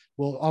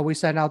 We'll always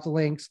send out the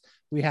links.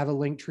 We have a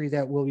link tree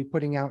that we'll be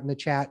putting out in the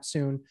chat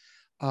soon.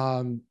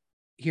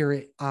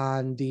 Here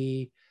on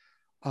the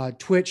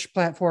Twitch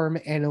platform,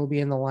 and it'll be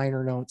in the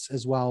liner notes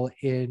as well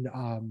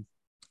in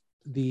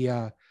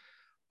the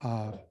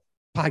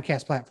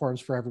podcast platforms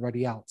for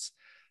everybody else.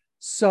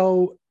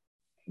 So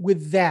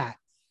with that,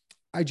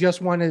 I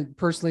just want to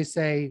personally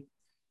say,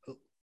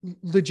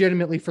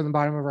 legitimately from the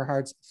bottom of our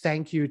hearts,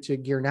 thank you to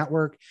Gear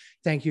Network.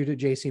 Thank you to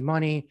JC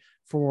Money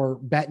for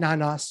betting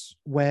on us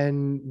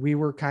when we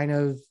were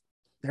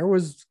there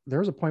was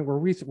a point where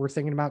we were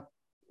thinking about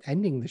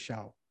ending the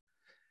show.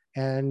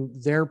 And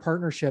their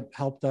partnership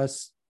helped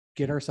us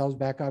get ourselves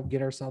back up,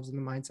 get ourselves in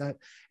the mindset.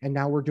 And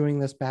now we're doing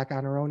this back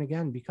on our own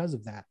again because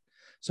of that.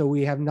 So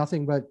we have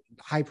nothing but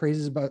high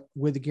praises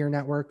with the Gear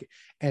Network,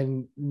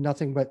 and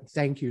nothing but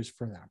thank yous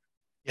for them.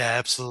 Yeah,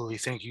 absolutely.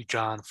 Thank you,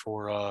 John,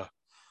 for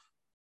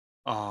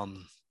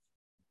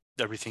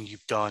everything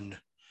you've done.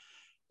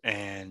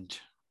 And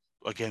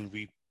again,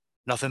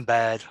 nothing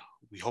bad.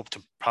 We hope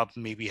to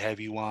probably maybe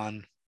have you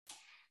on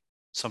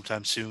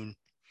sometime soon.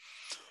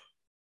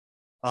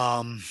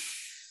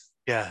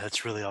 Yeah,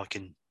 that's really all I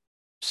can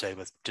say,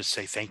 but just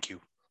say thank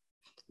you.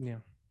 Yeah.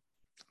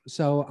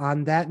 So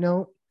on that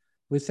note,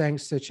 with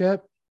thanks to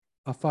Chip,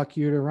 a fuck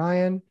you to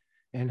Ryan,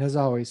 and as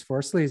always,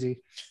 for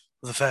Sleazy,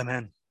 The Fat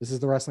Man, this is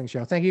The Wrestling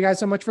Show. Thank you guys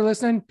so much for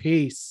listening.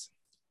 Peace.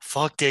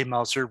 Fuck Dave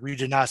Meltzer. We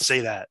did not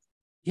say that.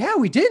 Yeah,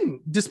 we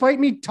didn't, despite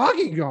me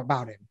talking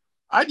about him.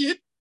 I did.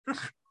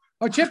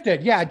 Oh, Chip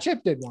did. Yeah,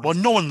 Chip did once. Well,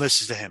 no one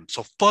listens to him.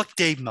 So fuck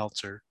Dave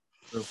Meltzer.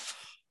 True.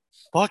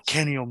 Fuck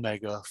Kenny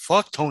Omega.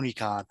 Fuck Tony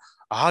Khan.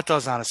 A hot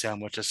dog's on a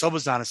sandwich. A sub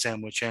is on a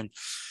sandwich. And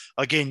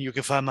again, you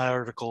can find my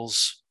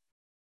articles,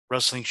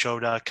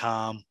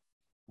 WrestlingShow.com.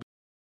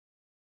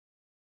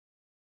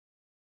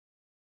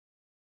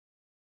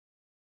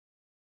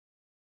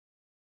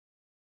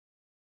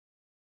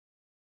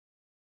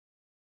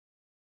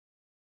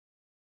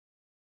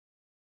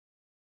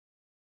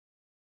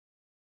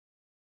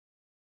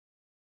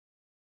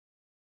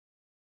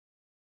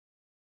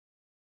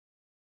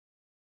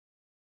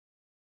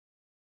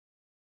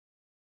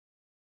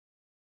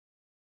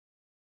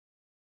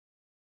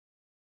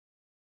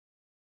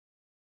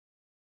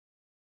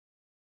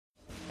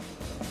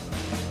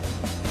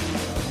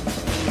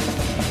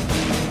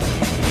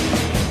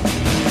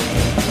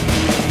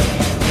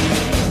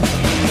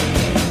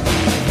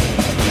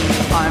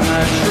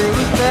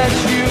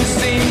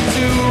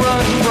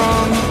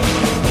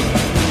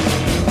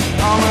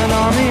 an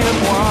army of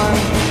one.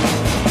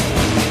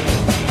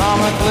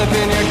 I'm a clip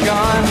in your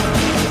gun.